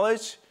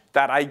knowledge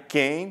that I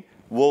gain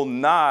will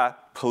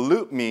not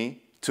pollute me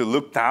to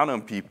look down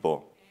on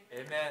people.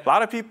 Amen. A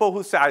lot of people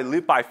who say, I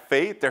live by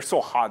faith, they're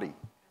so haughty.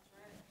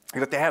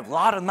 Because they have a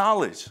lot of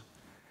knowledge.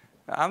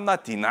 I'm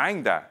not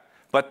denying that.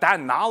 But that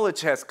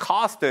knowledge has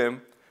caused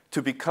them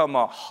to become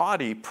a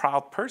haughty,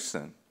 proud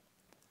person.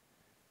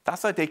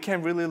 That's why they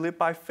can't really live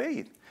by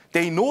faith.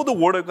 They know the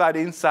Word of God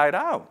inside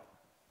out.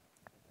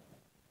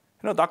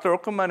 Dr.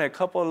 Ockerman and a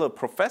couple of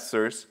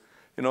professors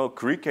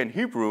Greek and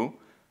Hebrew,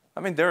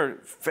 they're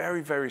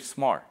very, very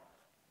smart.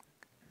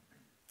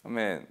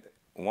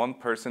 One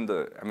person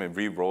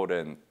rewrote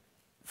and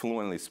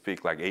fluently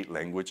speak like 8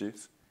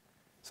 languages.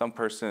 Some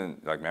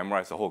person like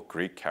memorized the whole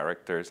Greek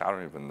characters. I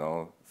don't even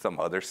know, some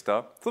other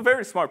stuff. So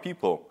very smart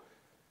people.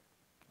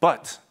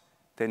 But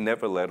they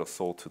never led a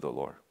soul to the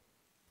Lord.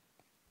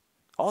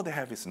 All they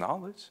have is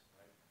knowledge.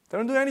 They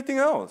don't do anything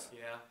else.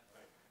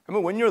 Yeah.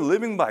 When you're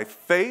living by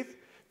faith,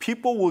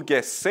 people will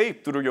get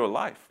saved through your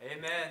life.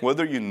 Amen.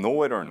 Whether you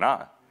know it or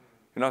not.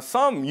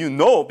 Some you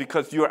know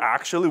because you're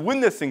actually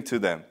witnessing to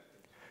them.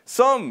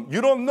 Some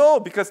you don't know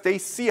because they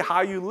see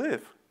how you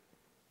live.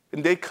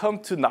 And they come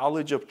to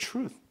knowledge of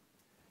truth.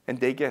 And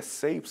they get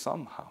saved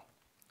somehow.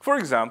 For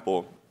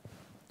example,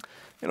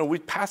 we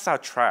pass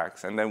out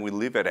tracts and then we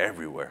leave it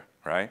everywhere,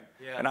 right?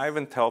 Yes. And I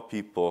even tell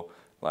people,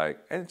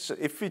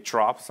 if we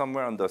drop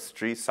somewhere on the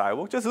street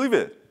sidewalk, just leave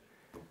it.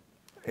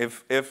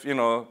 If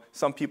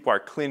some people are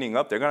cleaning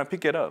up, they're going to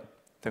pick it up.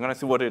 They're going to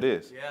see what it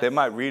is. Yes. They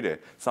might read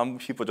it. Some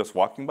people just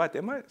walking by, they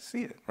might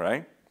see it,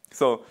 right?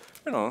 So,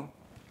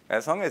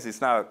 as long as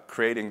it's not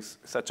creating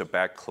such a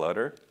bad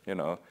clutter,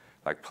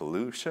 like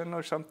pollution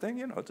or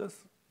something, just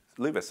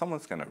leave it.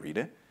 Someone's going to read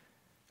it.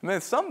 And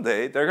then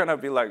someday they're going to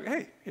be like,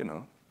 hey,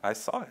 I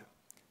saw it.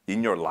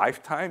 In your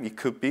lifetime, it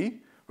could be,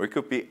 or it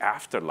could be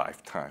after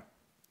lifetime,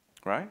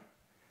 right?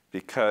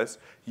 Because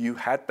you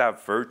had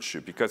that virtue,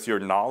 because your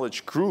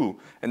knowledge grew,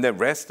 and the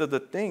rest of the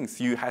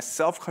things, you had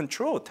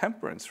self-control,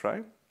 temperance,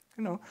 right?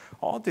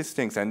 All these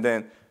things. And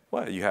then,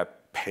 you have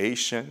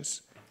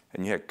patience,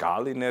 and you have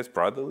godliness,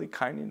 brotherly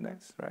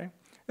kindness, right?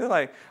 It's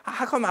like,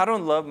 how come I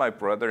don't love my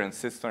brother and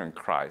sister in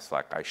Christ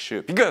like I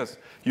should? Because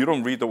you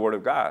don't read the Word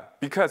of God.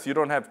 Because you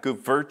don't have good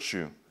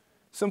virtue.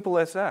 Simple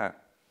as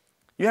that.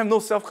 You have no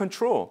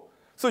self-control.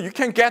 So you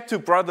can't get to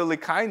brotherly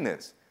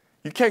kindness.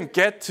 You can't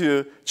get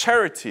to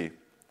charity,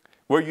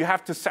 where you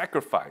have to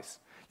sacrifice.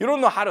 You don't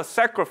know how to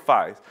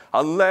sacrifice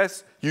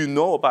unless you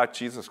know about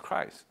Jesus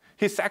Christ.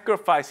 He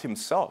sacrificed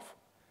himself.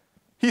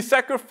 He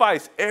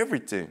sacrificed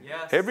everything,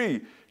 Yes.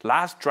 every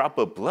last drop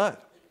of blood.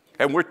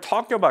 And we're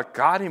talking about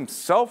God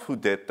himself who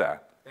did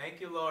that. Thank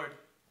you, Lord.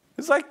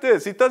 It's like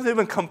this. It doesn't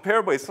even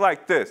compare, but it's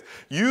like this.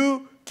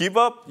 You give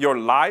up your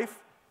life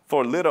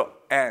for a little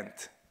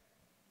ant.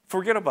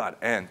 Forget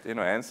about ant.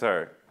 Ants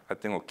are, I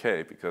think,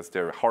 okay because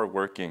they're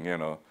hardworking,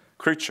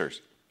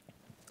 creatures.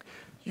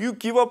 You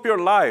give up your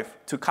life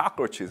to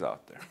cockroaches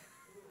out there,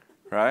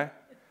 right?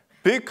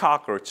 Big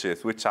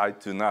cockroaches, which I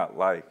do not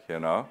like,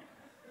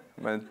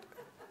 And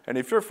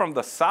if you're from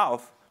the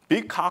South,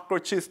 big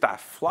cockroaches that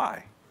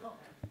fly,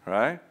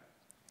 right?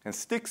 And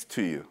sticks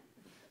to you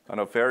on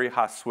a very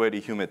hot,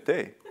 sweaty, humid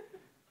day.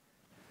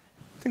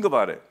 Think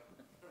about it.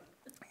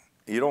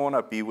 You don't want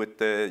to be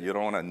with it. You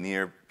don't want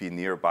to be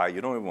nearby. You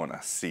don't even want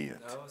to see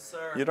it. No,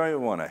 sir. You don't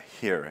even want to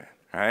hear it,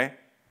 right?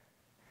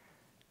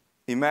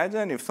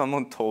 Imagine if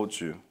someone told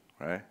you,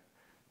 right,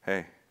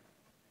 hey,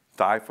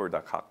 die for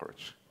that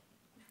cockroach.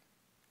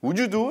 Would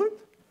you do it?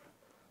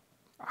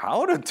 I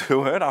wouldn't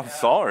do it. I'm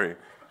sorry,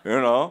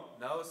 No,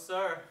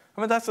 sir.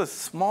 that's a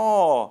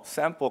small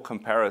sample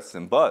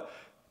comparison, but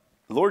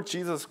Lord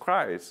Jesus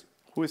Christ,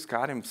 who is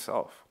God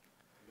himself,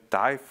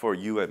 died for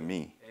you and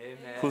me, Amen.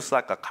 who's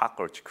like a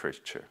cockroach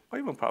creature, or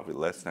even probably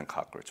less than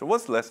cockroach.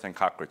 What's less than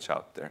cockroach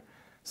out there?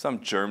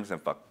 Some germs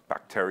and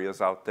bacteria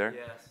out there,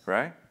 Yes.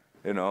 right?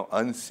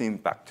 Unseen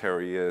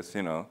bacteria,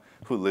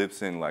 who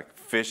lives in like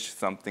fish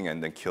something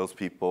and then kills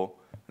people,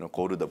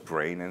 go to the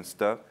brain and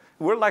stuff.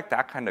 We're like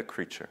that kind of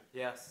creature.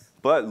 Yes.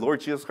 But Lord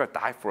Jesus Christ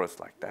died for us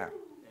like that.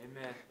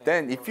 Amen.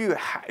 Then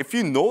if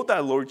you know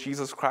that Lord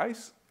Jesus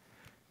Christ,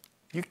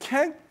 you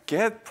can't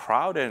get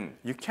proud and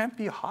you can't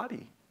be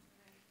haughty.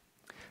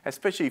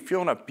 Especially if you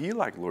want to be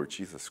like Lord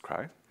Jesus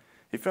Christ,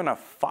 if you want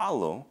to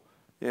follow,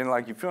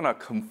 if you want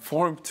to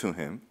conform to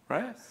him,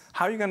 right? Yes.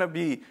 How are you going to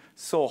be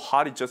so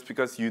haughty just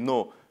because you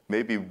know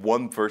maybe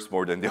one verse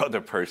more than the other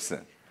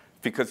person?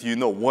 Because you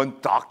know one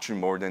doctrine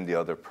more than the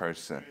other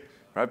person,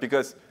 right?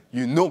 Because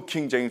you know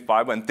King James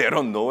Bible and they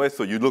don't know it,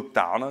 so you look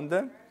down on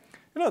them.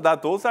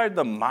 Those are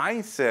the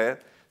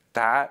mindset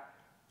that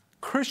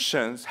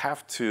Christians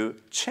have to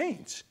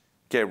change,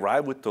 get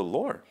right with the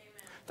Lord.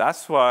 Amen.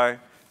 That's why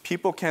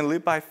people can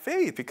live by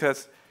faith,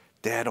 because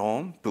they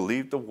don't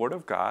believe the Word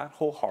of God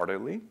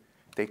wholeheartedly.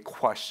 They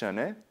question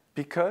it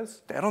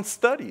because they don't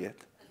study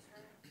it.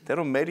 They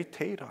don't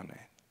meditate on it.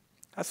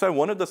 That's why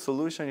one of the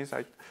solutions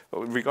is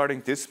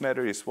regarding this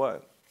matter is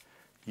what?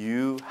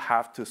 You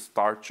have to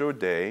start your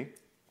day,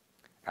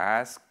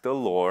 ask the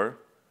Lord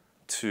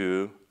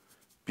to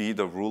be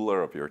the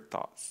ruler of your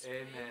thoughts.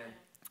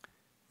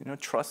 Amen.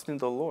 Trust in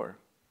the Lord.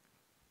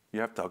 You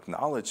have to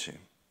acknowledge him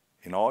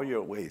in all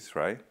your ways,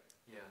 right?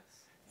 Yes.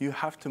 You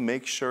have to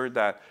make sure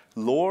that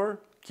Lord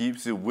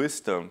gives you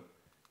wisdom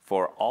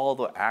for all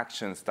the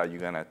actions that you're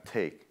going to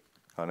take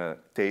on a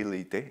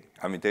daily day.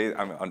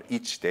 On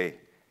each day. Amen.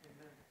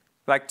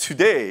 Like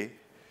today,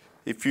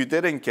 if you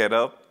didn't get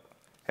up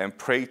and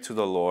pray to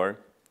the Lord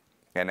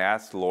and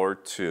ask the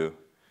Lord to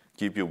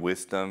give you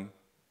wisdom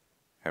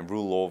and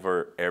rule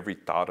over every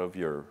thought of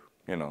your,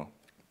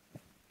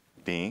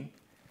 being,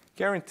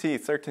 guarantee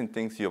certain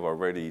things you've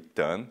already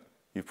done,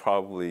 you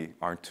probably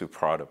aren't too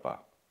proud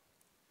about.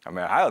 I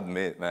mean, I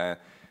admit, man,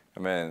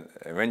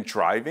 when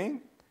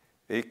driving,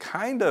 it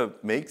kind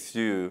of makes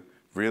you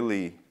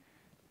really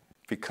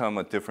become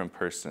a different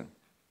person.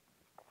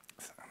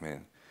 I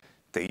mean,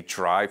 they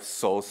drive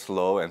so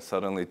slow and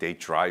suddenly they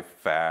drive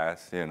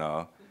fast,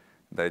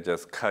 They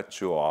just cut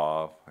you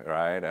off,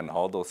 right? And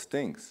all those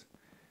things.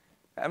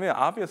 I mean,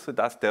 obviously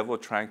that's devil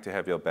trying to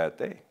have you a bad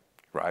day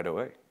right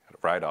away,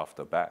 right off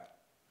the bat.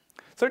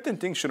 Certain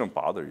things shouldn't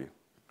bother you,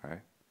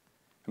 right?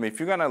 I mean, if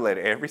you're gonna let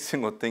every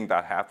single thing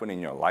that happens in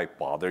your life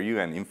bother you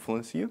and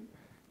influence you,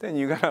 then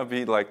you're gonna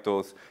be like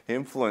those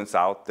influencers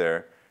out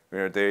there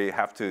where they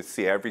have to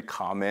see every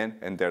comment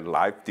and their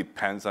life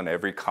depends on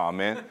every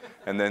comment.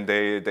 And then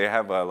they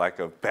have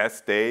a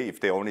best day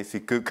if they only see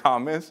good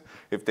comments.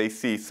 If they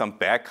see some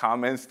bad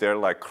comments, they're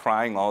like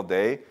crying all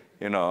day,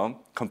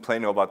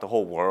 complaining about the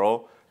whole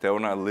world. They will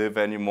not live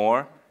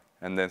anymore.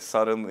 And then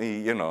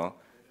suddenly,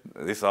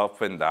 it's up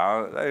and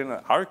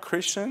down. Our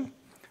Christian,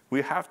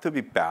 we have to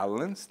be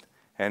balanced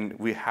and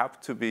we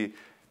have to be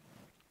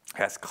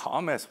as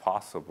calm as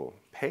possible,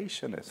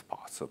 patient as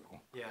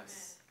possible.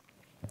 Yes.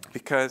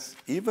 Because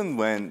even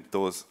when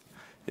those,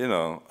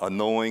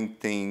 annoying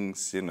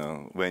things,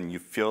 when you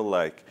feel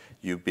like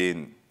you've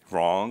been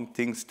wrong,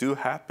 things do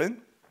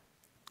happen,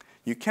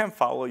 you can't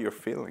follow your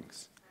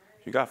feelings.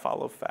 You got to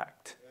follow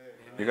fact.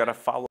 Amen. You got to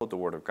follow the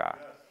Word of God.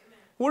 Yes.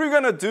 What are you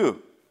going to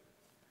do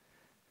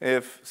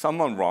if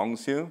someone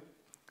wrongs you,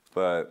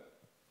 but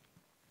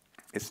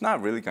it's not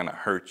really going to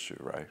hurt you,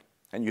 right?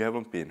 And you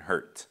haven't been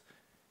hurt.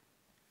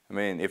 I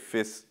mean, if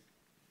it's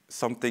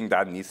something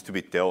that needs to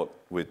be dealt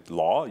with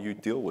law, you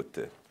deal with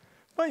it.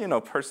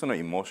 But, personal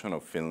emotional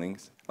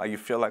feelings, like you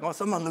feel like, oh,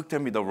 someone looked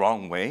at me the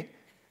wrong way.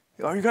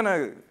 Are you going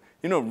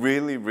to,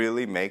 really,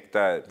 really make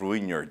that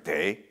ruin your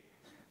day?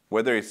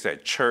 Whether it's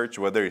at church,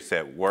 whether it's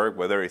at work,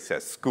 whether it's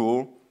at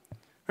school.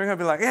 You're going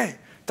to be like, hey,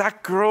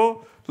 that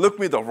girl looked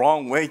me the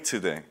wrong way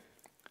today.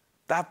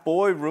 That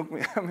boy looked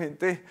me,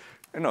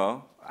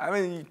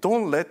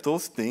 don't let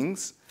those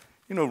things,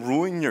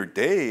 ruin your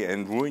day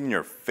and ruin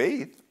your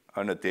faith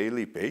on a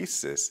daily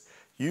basis.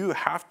 You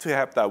have to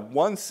have that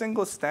one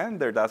single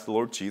standard, that's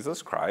Lord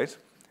Jesus Christ.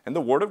 And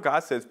the Word of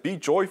God says, be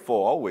joyful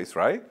always,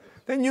 right?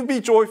 Then you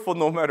be joyful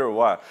no matter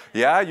what.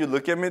 Yeah, you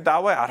look at me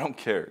that way, I don't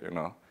care,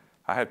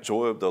 I have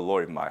joy of the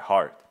Lord in my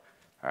heart.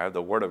 I have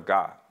the Word of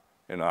God.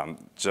 I'm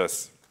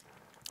just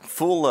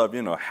full of,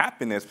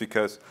 happiness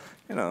because,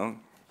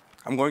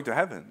 I'm going to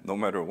heaven no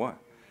matter what.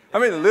 I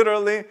mean,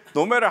 literally,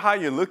 no matter how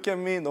you look at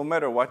me, no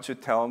matter what you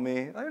tell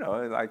me,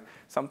 like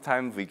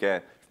sometimes we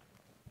get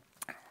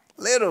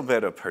little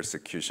bit of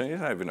persecution.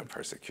 It's not even a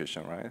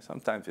persecution, right?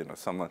 Sometimes,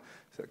 someone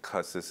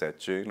cusses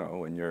at you,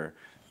 when you're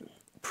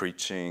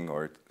preaching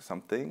or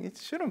something. It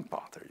shouldn't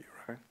bother you,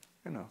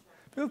 right?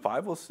 The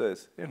Bible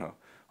says,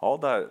 all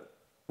that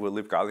will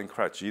live godly in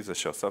Christ Jesus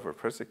shall suffer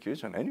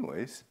persecution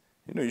anyways.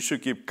 You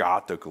should give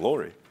God the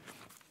glory.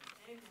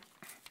 Amen.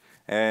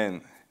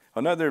 And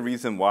another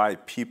reason why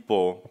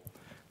people,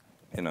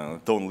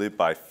 don't live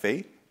by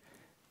faith,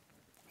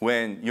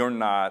 when you're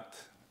not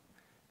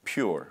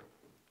pure.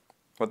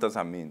 What does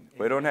that mean?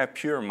 When you don't have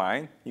pure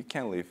mind, you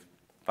can't live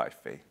by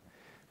faith.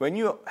 When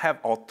you have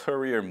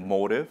ulterior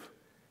motive,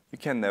 you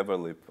can never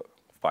live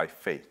by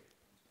faith.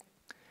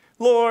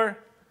 Lord,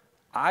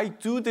 I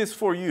do this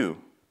for you.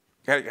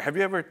 Have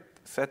you ever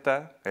said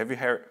that? Have you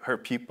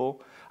heard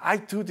people? I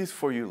do this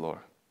for you, Lord.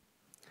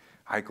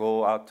 I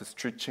go out to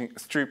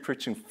street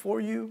preaching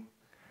for you.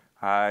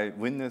 I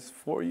witness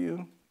for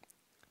you.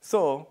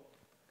 So,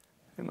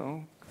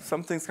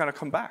 something's going to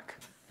come back,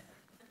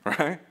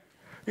 right?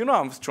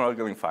 I'm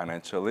struggling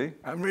financially.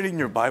 I'm reading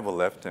your Bible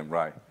left and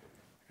right.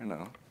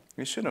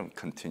 You shouldn't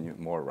continue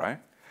more, right?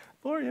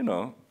 Or,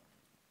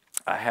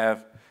 I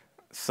have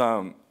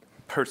some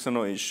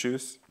personal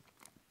issues.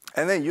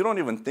 And then you don't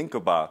even think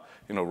about,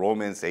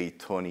 Romans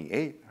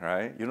 8:28,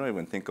 right? You don't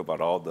even think about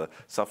all the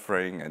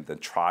suffering and the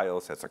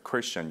trials as a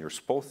Christian you're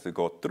supposed to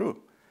go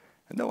through.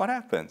 And then what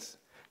happens?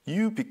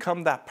 You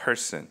become that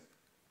person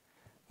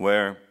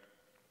where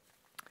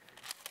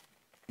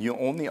you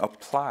only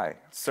apply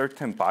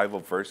certain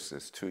Bible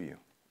verses to you.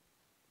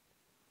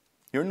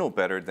 You're no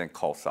better than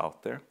cults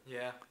out there.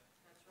 Yeah.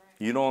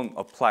 You don't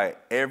apply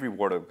every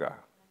word of God.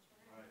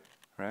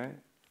 Right?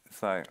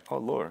 It's like, oh,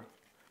 Lord,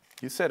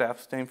 you said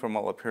abstain from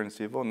all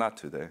appearance evil, not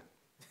today.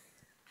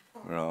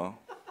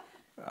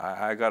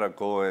 I got to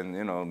go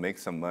and, make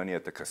some money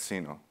at the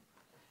casino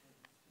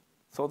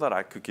so that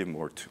I could give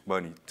more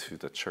money to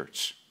the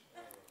church.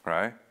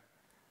 Right?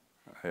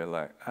 You're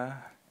like,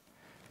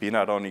 be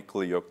not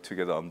unequally yoked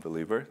together,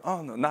 unbelievers.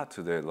 Oh, no, not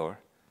today, Lord.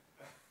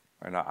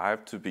 And I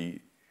have to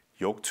be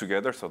yoked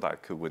together so that I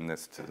could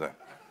witness to them.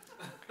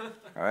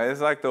 Right?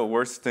 It's like the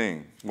worst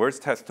thing,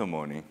 worst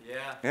testimony.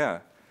 Yeah. Yeah.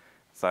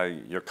 It's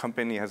like your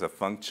company has a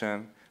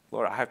function.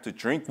 Lord, I have to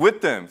drink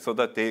with them so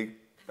that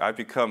I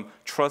become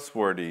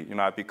trustworthy.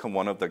 I become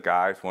one of the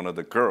guys, one of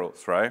the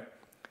girls, right?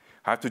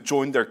 I have to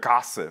join their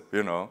gossip,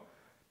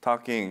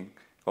 talking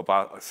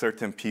about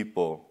certain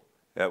people,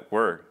 at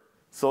work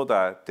so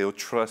that they'll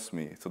trust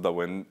me, so that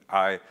when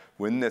I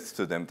witness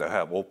to them, they'll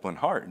have open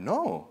heart.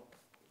 No.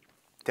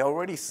 They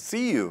already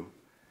see you.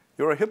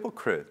 You're a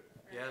hypocrite.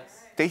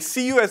 Yes. They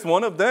see you as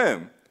one of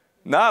them,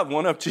 not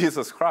one of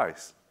Jesus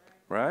Christ,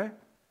 right?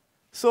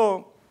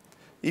 So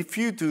if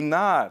you do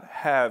not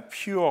have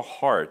pure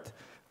heart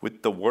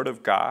with the Word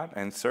of God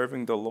and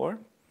serving the Lord,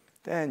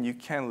 then you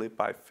can't live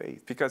by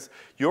faith, because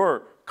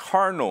your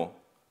carnal,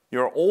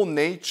 your old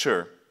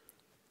nature,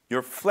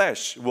 your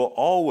flesh will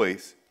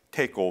always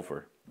take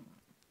over.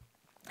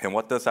 And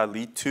what does that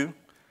lead to?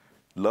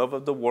 Love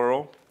of the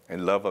world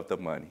and love of the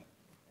money.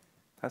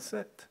 That's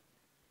it.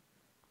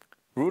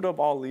 Root of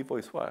all evil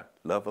is what?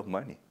 Love of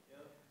money.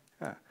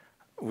 Yeah.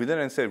 We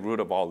didn't say root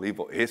of all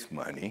evil is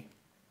money,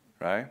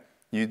 right?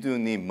 You do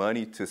need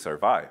money to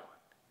survive.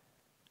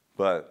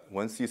 But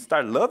once you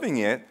start loving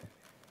it,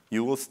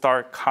 you will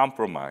start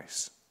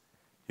compromise.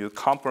 You'll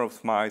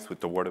compromise with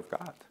the Word of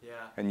God. Yeah.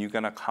 And you're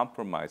going to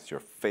compromise your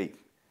faith.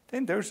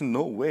 Then there's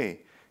no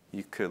way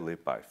you could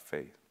live by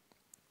faith.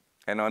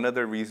 And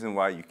another reason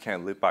why you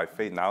can't live by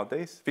faith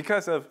nowadays,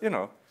 because of,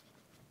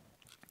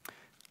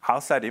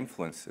 outside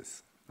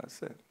influences.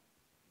 That's it.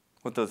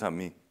 What does that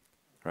mean,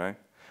 right?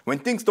 When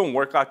things don't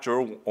work out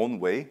your own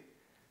way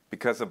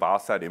because of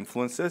outside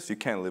influences, you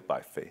can't live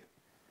by faith.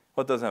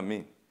 What does that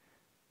mean?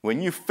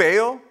 When you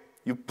fail,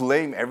 you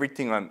blame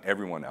everything on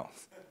everyone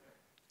else.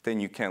 Then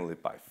you can't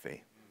live by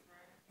faith.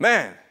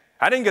 Man,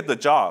 I didn't get the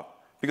job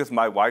because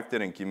my wife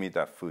didn't give me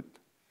that food.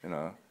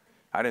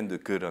 I didn't do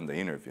good on the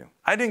interview.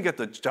 I didn't get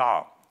the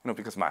job,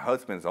 because my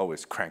husband's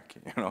always cranky,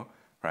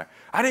 right?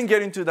 I didn't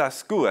get into that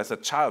school as a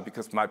child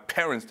because my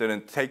parents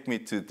didn't take me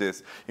to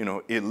this,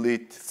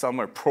 elite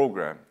summer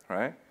program,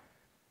 right?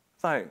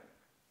 It's like,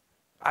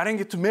 I didn't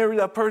get to marry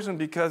that person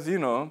because,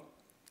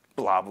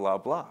 blah, blah,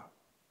 blah.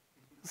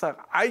 It's like,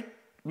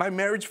 my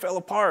marriage fell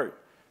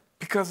apart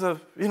because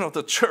of,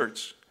 the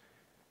church,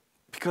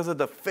 because of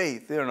the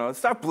faith,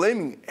 Stop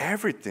blaming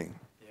everything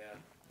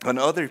on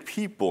other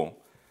people,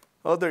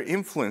 other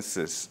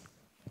influences.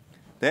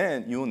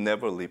 Then you'll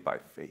never live by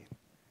faith.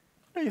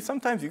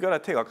 Sometimes you got to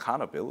take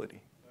accountability.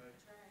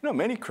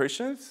 Many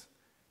Christians,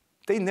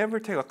 they never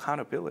take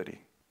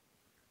accountability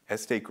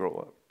as they grow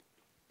up.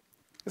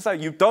 It's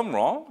like, you've done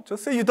wrong,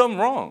 just say you've done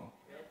wrong.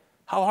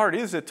 How hard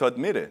is it to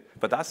admit it?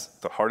 But that's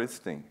the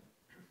hardest thing.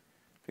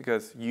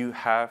 Because you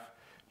have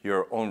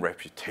your own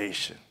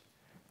reputation.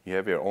 You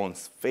have your own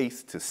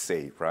face to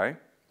save, right?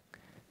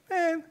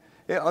 And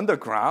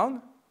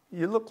underground,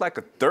 you look like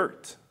a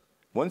dirt.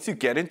 Once you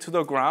get into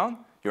the ground,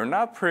 you're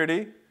not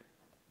pretty.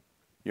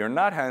 You're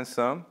not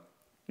handsome.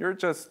 You're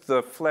just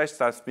the flesh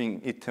that's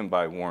being eaten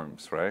by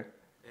worms, right?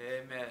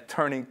 Amen.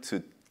 Turning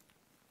to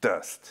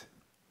dust.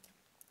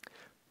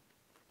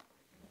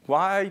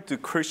 Why do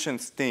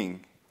Christians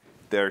think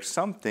they're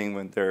something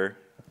when they're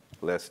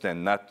less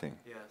than nothing?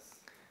 Yes.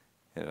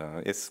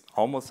 It's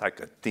almost like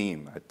a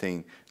theme. I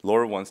think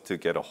Lord wants to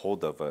get a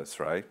hold of us,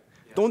 right?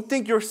 Yes. Don't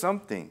think you're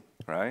something,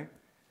 right?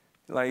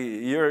 Like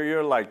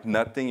you're like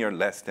nothing, you're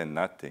less than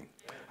nothing.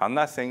 I'm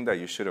not saying that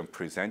you shouldn't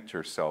present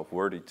yourself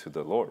worthy to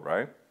the Lord,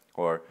 right?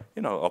 Or,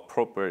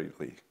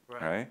 appropriately,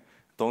 right?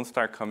 Don't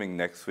start coming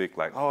next week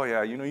like, oh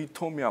yeah, you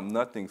told me I'm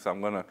nothing, so I'm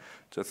gonna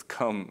just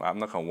come. I'm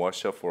not gonna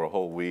wash up for a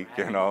whole week,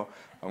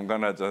 I'm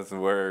gonna just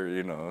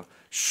wear,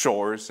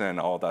 shorts and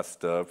all that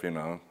stuff,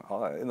 All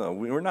that,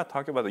 we're not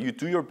talking about that. You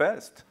do your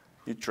best.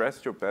 You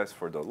dress your best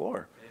for the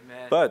Lord.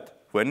 Amen.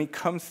 But when it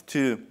comes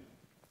to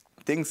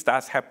things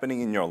that's happening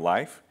in your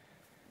life,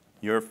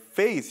 your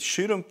faith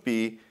shouldn't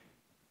be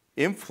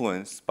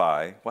influenced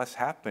by what's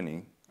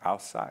happening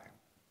outside.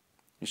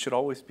 You should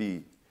always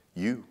be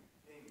you.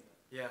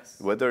 Yes.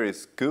 Whether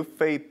it's good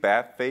faith,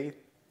 bad faith,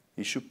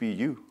 it should be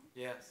you.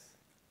 Yes.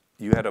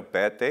 You had a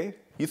bad day,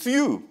 it's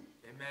you.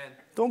 Amen.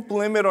 Don't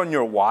blame it on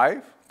your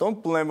wife.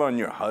 Don't blame it on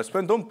your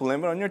husband. Don't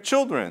blame it on your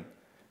children.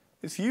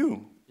 It's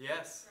you.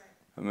 Yes.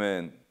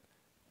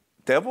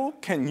 Devil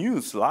can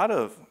use a lot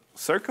of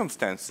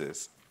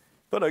circumstances.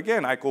 But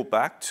again, I go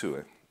back to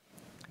it.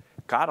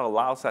 God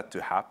allows that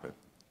to happen.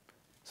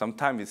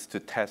 Sometimes it's to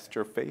test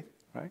your faith,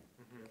 right?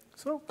 Mm-hmm.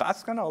 So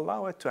God's going to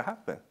allow it to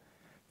happen.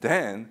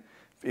 Then,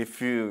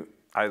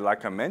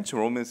 like I mentioned,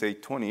 Romans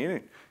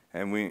 8:28,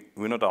 and we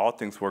know that all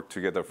things work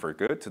together for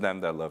good to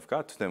them that love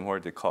God, to them who are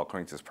called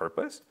according to His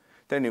purpose.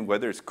 Then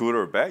whether it's good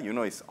or bad,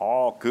 it's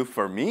all good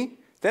for me.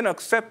 Then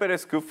accept it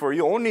as good for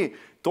you.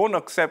 Don't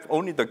accept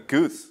only the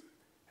goods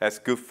as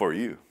good for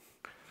you.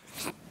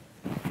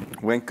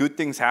 When good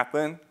things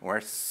happen,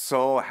 we're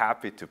so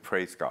happy to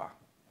praise God.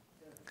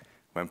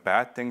 When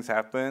bad things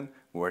happen,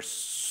 we're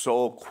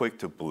so quick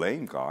to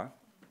blame God.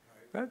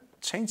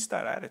 Change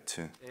that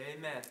attitude.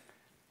 Amen.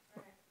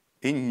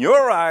 In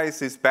your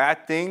eyes, it's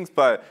bad things,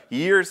 but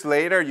years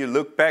later, you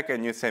look back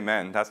and you say,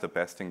 man, that's the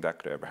best thing that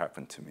could ever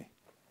happen to me.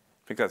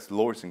 Because the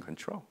Lord's in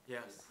control.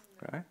 Yes.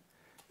 Right?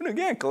 And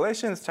again,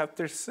 Galatians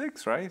chapter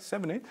 6, right?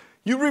 7, 8.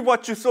 You reap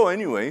what you sow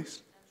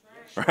anyways.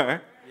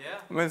 Right?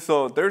 Yeah.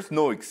 So there's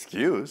no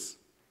excuse.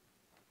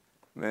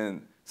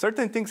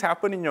 Certain things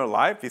happen in your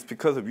life, it's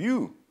because of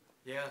you.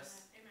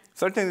 Yes.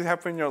 certain things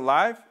happen in your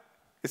life,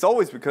 it's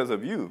always because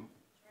of you.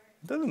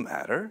 It doesn't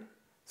matter.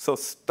 So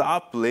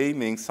stop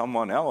blaming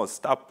someone else.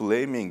 Stop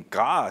blaming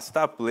God.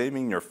 Stop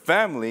blaming your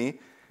family.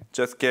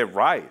 Just get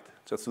right.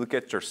 Just look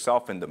at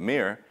yourself in the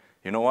mirror.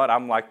 You know what?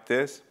 I'm like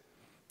this,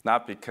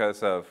 not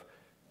because of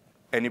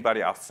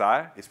anybody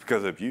outside. It's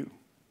because of you.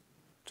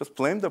 Just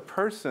blame the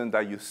person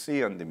that you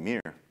see in the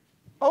mirror.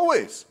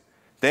 Always.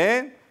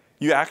 Then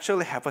you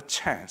actually have a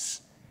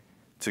chance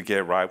to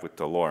get right with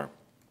the Lord.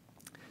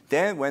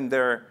 Then when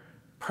there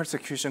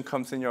persecution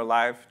comes in your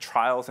life,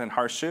 trials and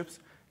hardships,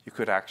 you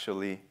could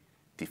actually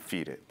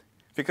defeat it.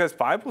 Because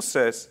Bible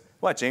says,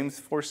 James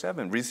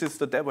 4:7, resist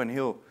the devil and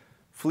he'll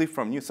flee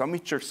from you.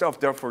 Submit yourself,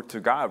 therefore, to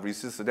God.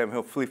 Resist the devil,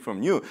 he'll flee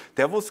from you.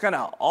 Devil's going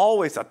to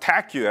always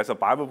attack you as a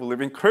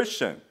Bible-believing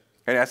Christian.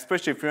 And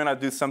especially if you're going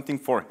to do something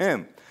for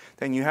him,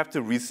 then you have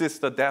to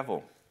resist the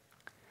devil.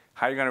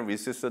 How are you going to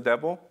resist the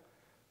devil?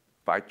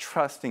 By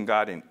trusting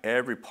God in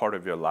every part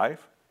of your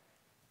life,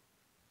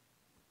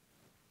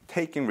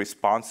 taking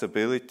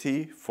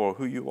responsibility for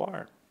who you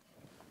are.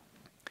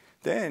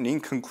 Then, in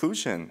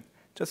conclusion,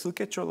 just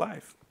look at your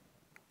life.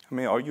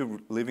 Are you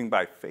living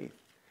by faith?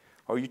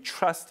 Are you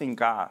trusting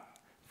God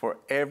for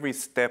every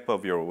step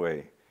of your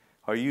way?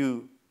 Are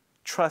you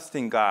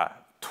trusting God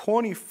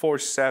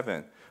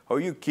 24/7? Are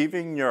you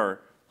giving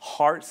your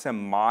hearts and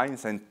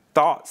minds and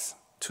thoughts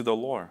to the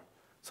Lord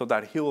so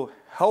that He will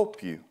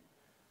help you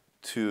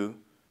to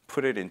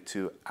put it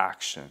into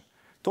action?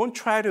 Don't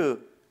try to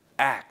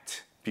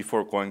act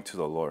before going to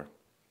the Lord.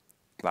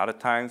 A lot of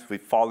times we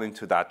fall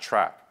into that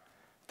trap.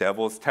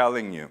 Devil's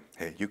telling you,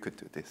 hey, you could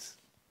do this,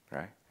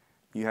 right?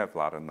 You have a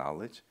lot of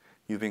knowledge.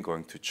 You've been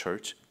going to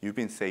church. You've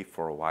been saved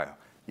for a while.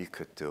 You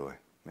could do it.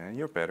 Man,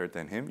 you're better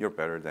than him. You're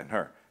better than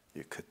her.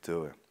 You could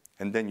do it.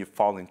 And then you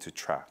fall into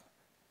trap.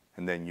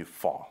 And then you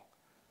fall.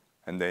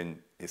 And then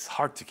it's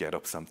hard to get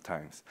up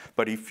sometimes.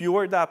 But if you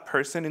were that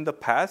person in the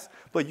past,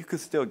 but you could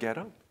still get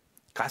up.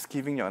 God's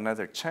giving you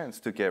another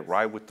chance to get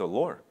right with the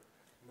Lord.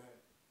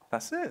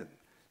 That's it.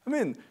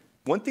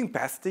 One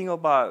best thing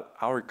about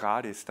our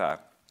God is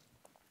that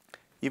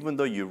even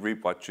though you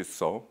reap what you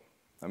sow,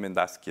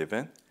 that's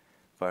given,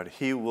 but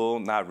He will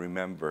not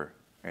remember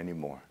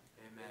anymore.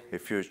 Amen.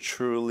 If you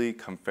truly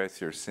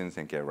confess your sins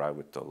and get right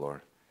with the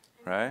Lord,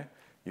 right?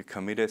 You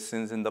committed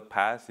sins in the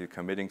past, you're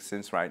committing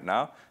sins right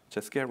now,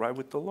 just get right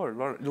with the Lord.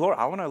 Lord,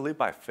 I want to live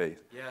by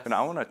faith. Yes. And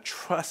I want to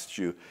trust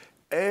you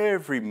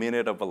every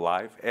minute of a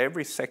life,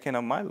 every second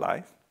of my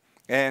life.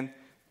 And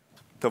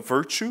the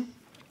virtue,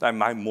 like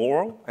my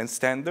moral and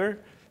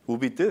standard, will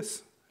be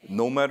this.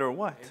 No matter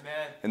what.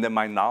 Amen. And then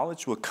my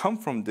knowledge will come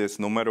from this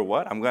no matter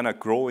what. I'm going to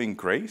grow in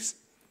grace.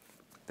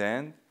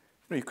 Then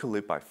you could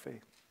live by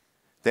faith.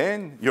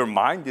 Then your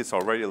mind is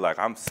already like,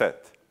 I'm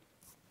set.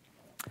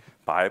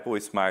 Bible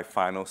is my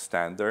final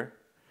standard.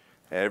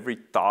 Every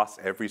thought,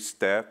 every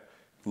step,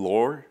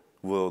 Lord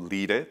will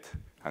lead it.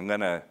 I'm going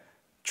to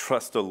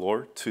trust the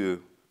Lord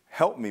to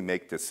help me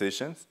make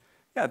decisions.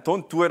 Yeah,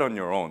 don't do it on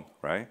your own,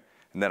 right?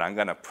 And then I'm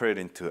going to put it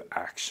into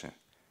action,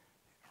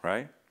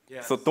 right?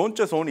 Yes. So don't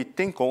just only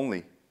think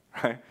only,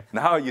 right?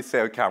 Now you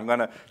say, okay, I'm going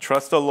to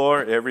trust the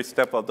Lord every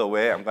step of the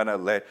way. I'm going to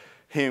let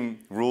Him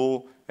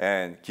rule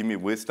and give me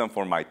wisdom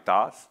for my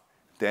thoughts.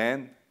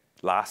 Then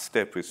last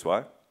step is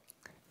what?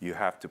 You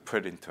have to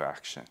put into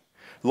action.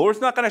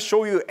 Lord's not going to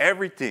show you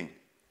everything.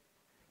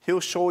 He'll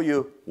show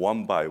you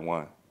one by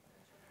one.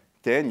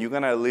 Then you're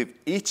going to live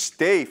each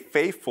day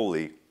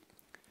faithfully,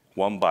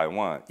 one by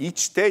one.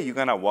 Each day you're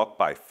going to walk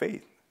by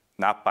faith,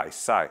 not by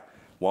sight,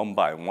 one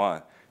by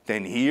one.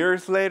 Then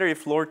years later,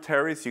 if Lord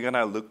tarries, you're going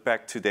to look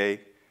back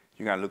today.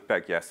 You're going to look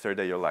back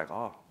yesterday. You're like,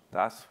 oh,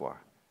 that's what.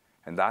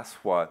 And that's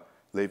what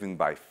living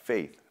by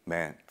faith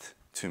meant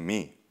to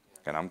me.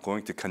 And I'm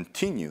going to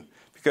continue.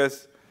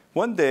 Because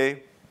one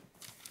day,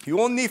 you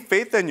won't need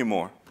faith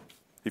anymore.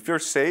 If you're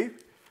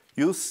saved,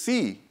 you'll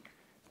see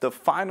the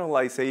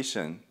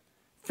finalization,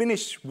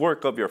 finished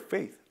work of your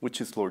faith, which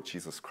is Lord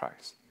Jesus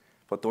Christ.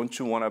 But don't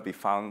you want to be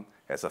found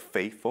as a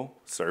faithful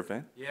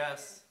servant?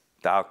 Yes.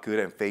 Thou good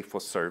and faithful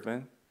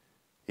servant.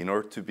 In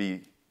order to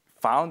be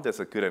found as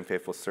a good and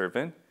faithful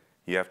servant,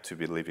 you have to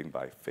be living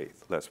by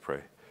faith. Let's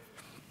pray.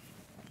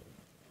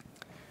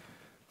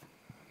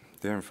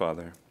 Dear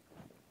Father,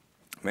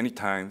 many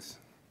times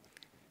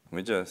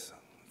we just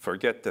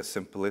forget the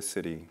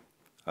simplicity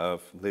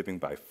of living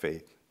by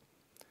faith,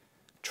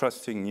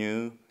 trusting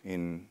you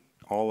in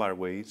all our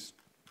ways,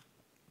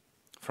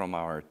 from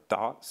our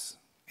thoughts,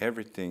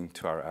 everything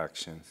to our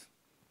actions.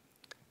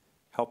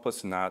 Help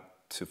us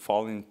not to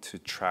fall into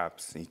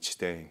traps each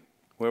day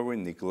where we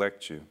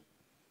neglect you.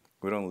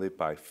 We don't live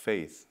by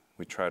faith.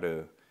 We try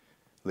to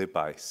live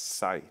by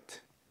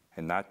sight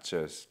and not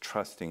just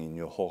trusting in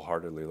you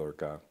wholeheartedly, Lord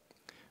God.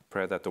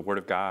 Pray that the Word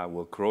of God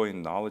will grow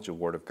in knowledge of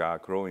the Word of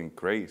God, grow in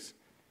grace.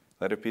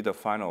 Let it be the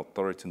final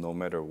authority no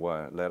matter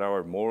what. Let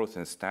our morals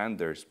and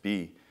standards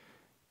be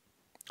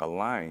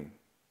aligned,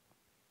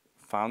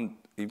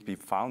 be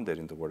founded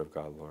in the Word of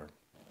God, Lord.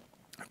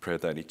 I pray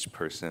that each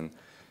person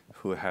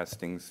who has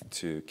things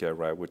to get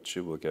right with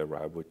you will get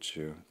right with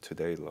you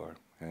today, Lord.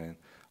 And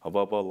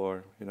Above all,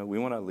 Lord, we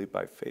want to live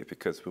by faith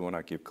because we want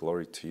to give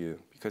glory to you.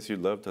 Because you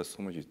loved us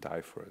so much, you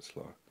died for us,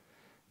 Lord.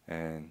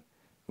 And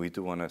we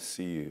do want to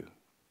see you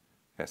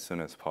as soon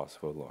as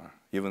possible, Lord.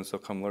 Even so,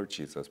 come, Lord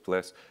Jesus.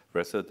 Bless the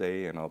rest of the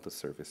day and all the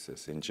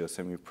services. In Jesus'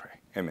 name we pray.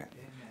 Amen.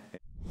 Amen.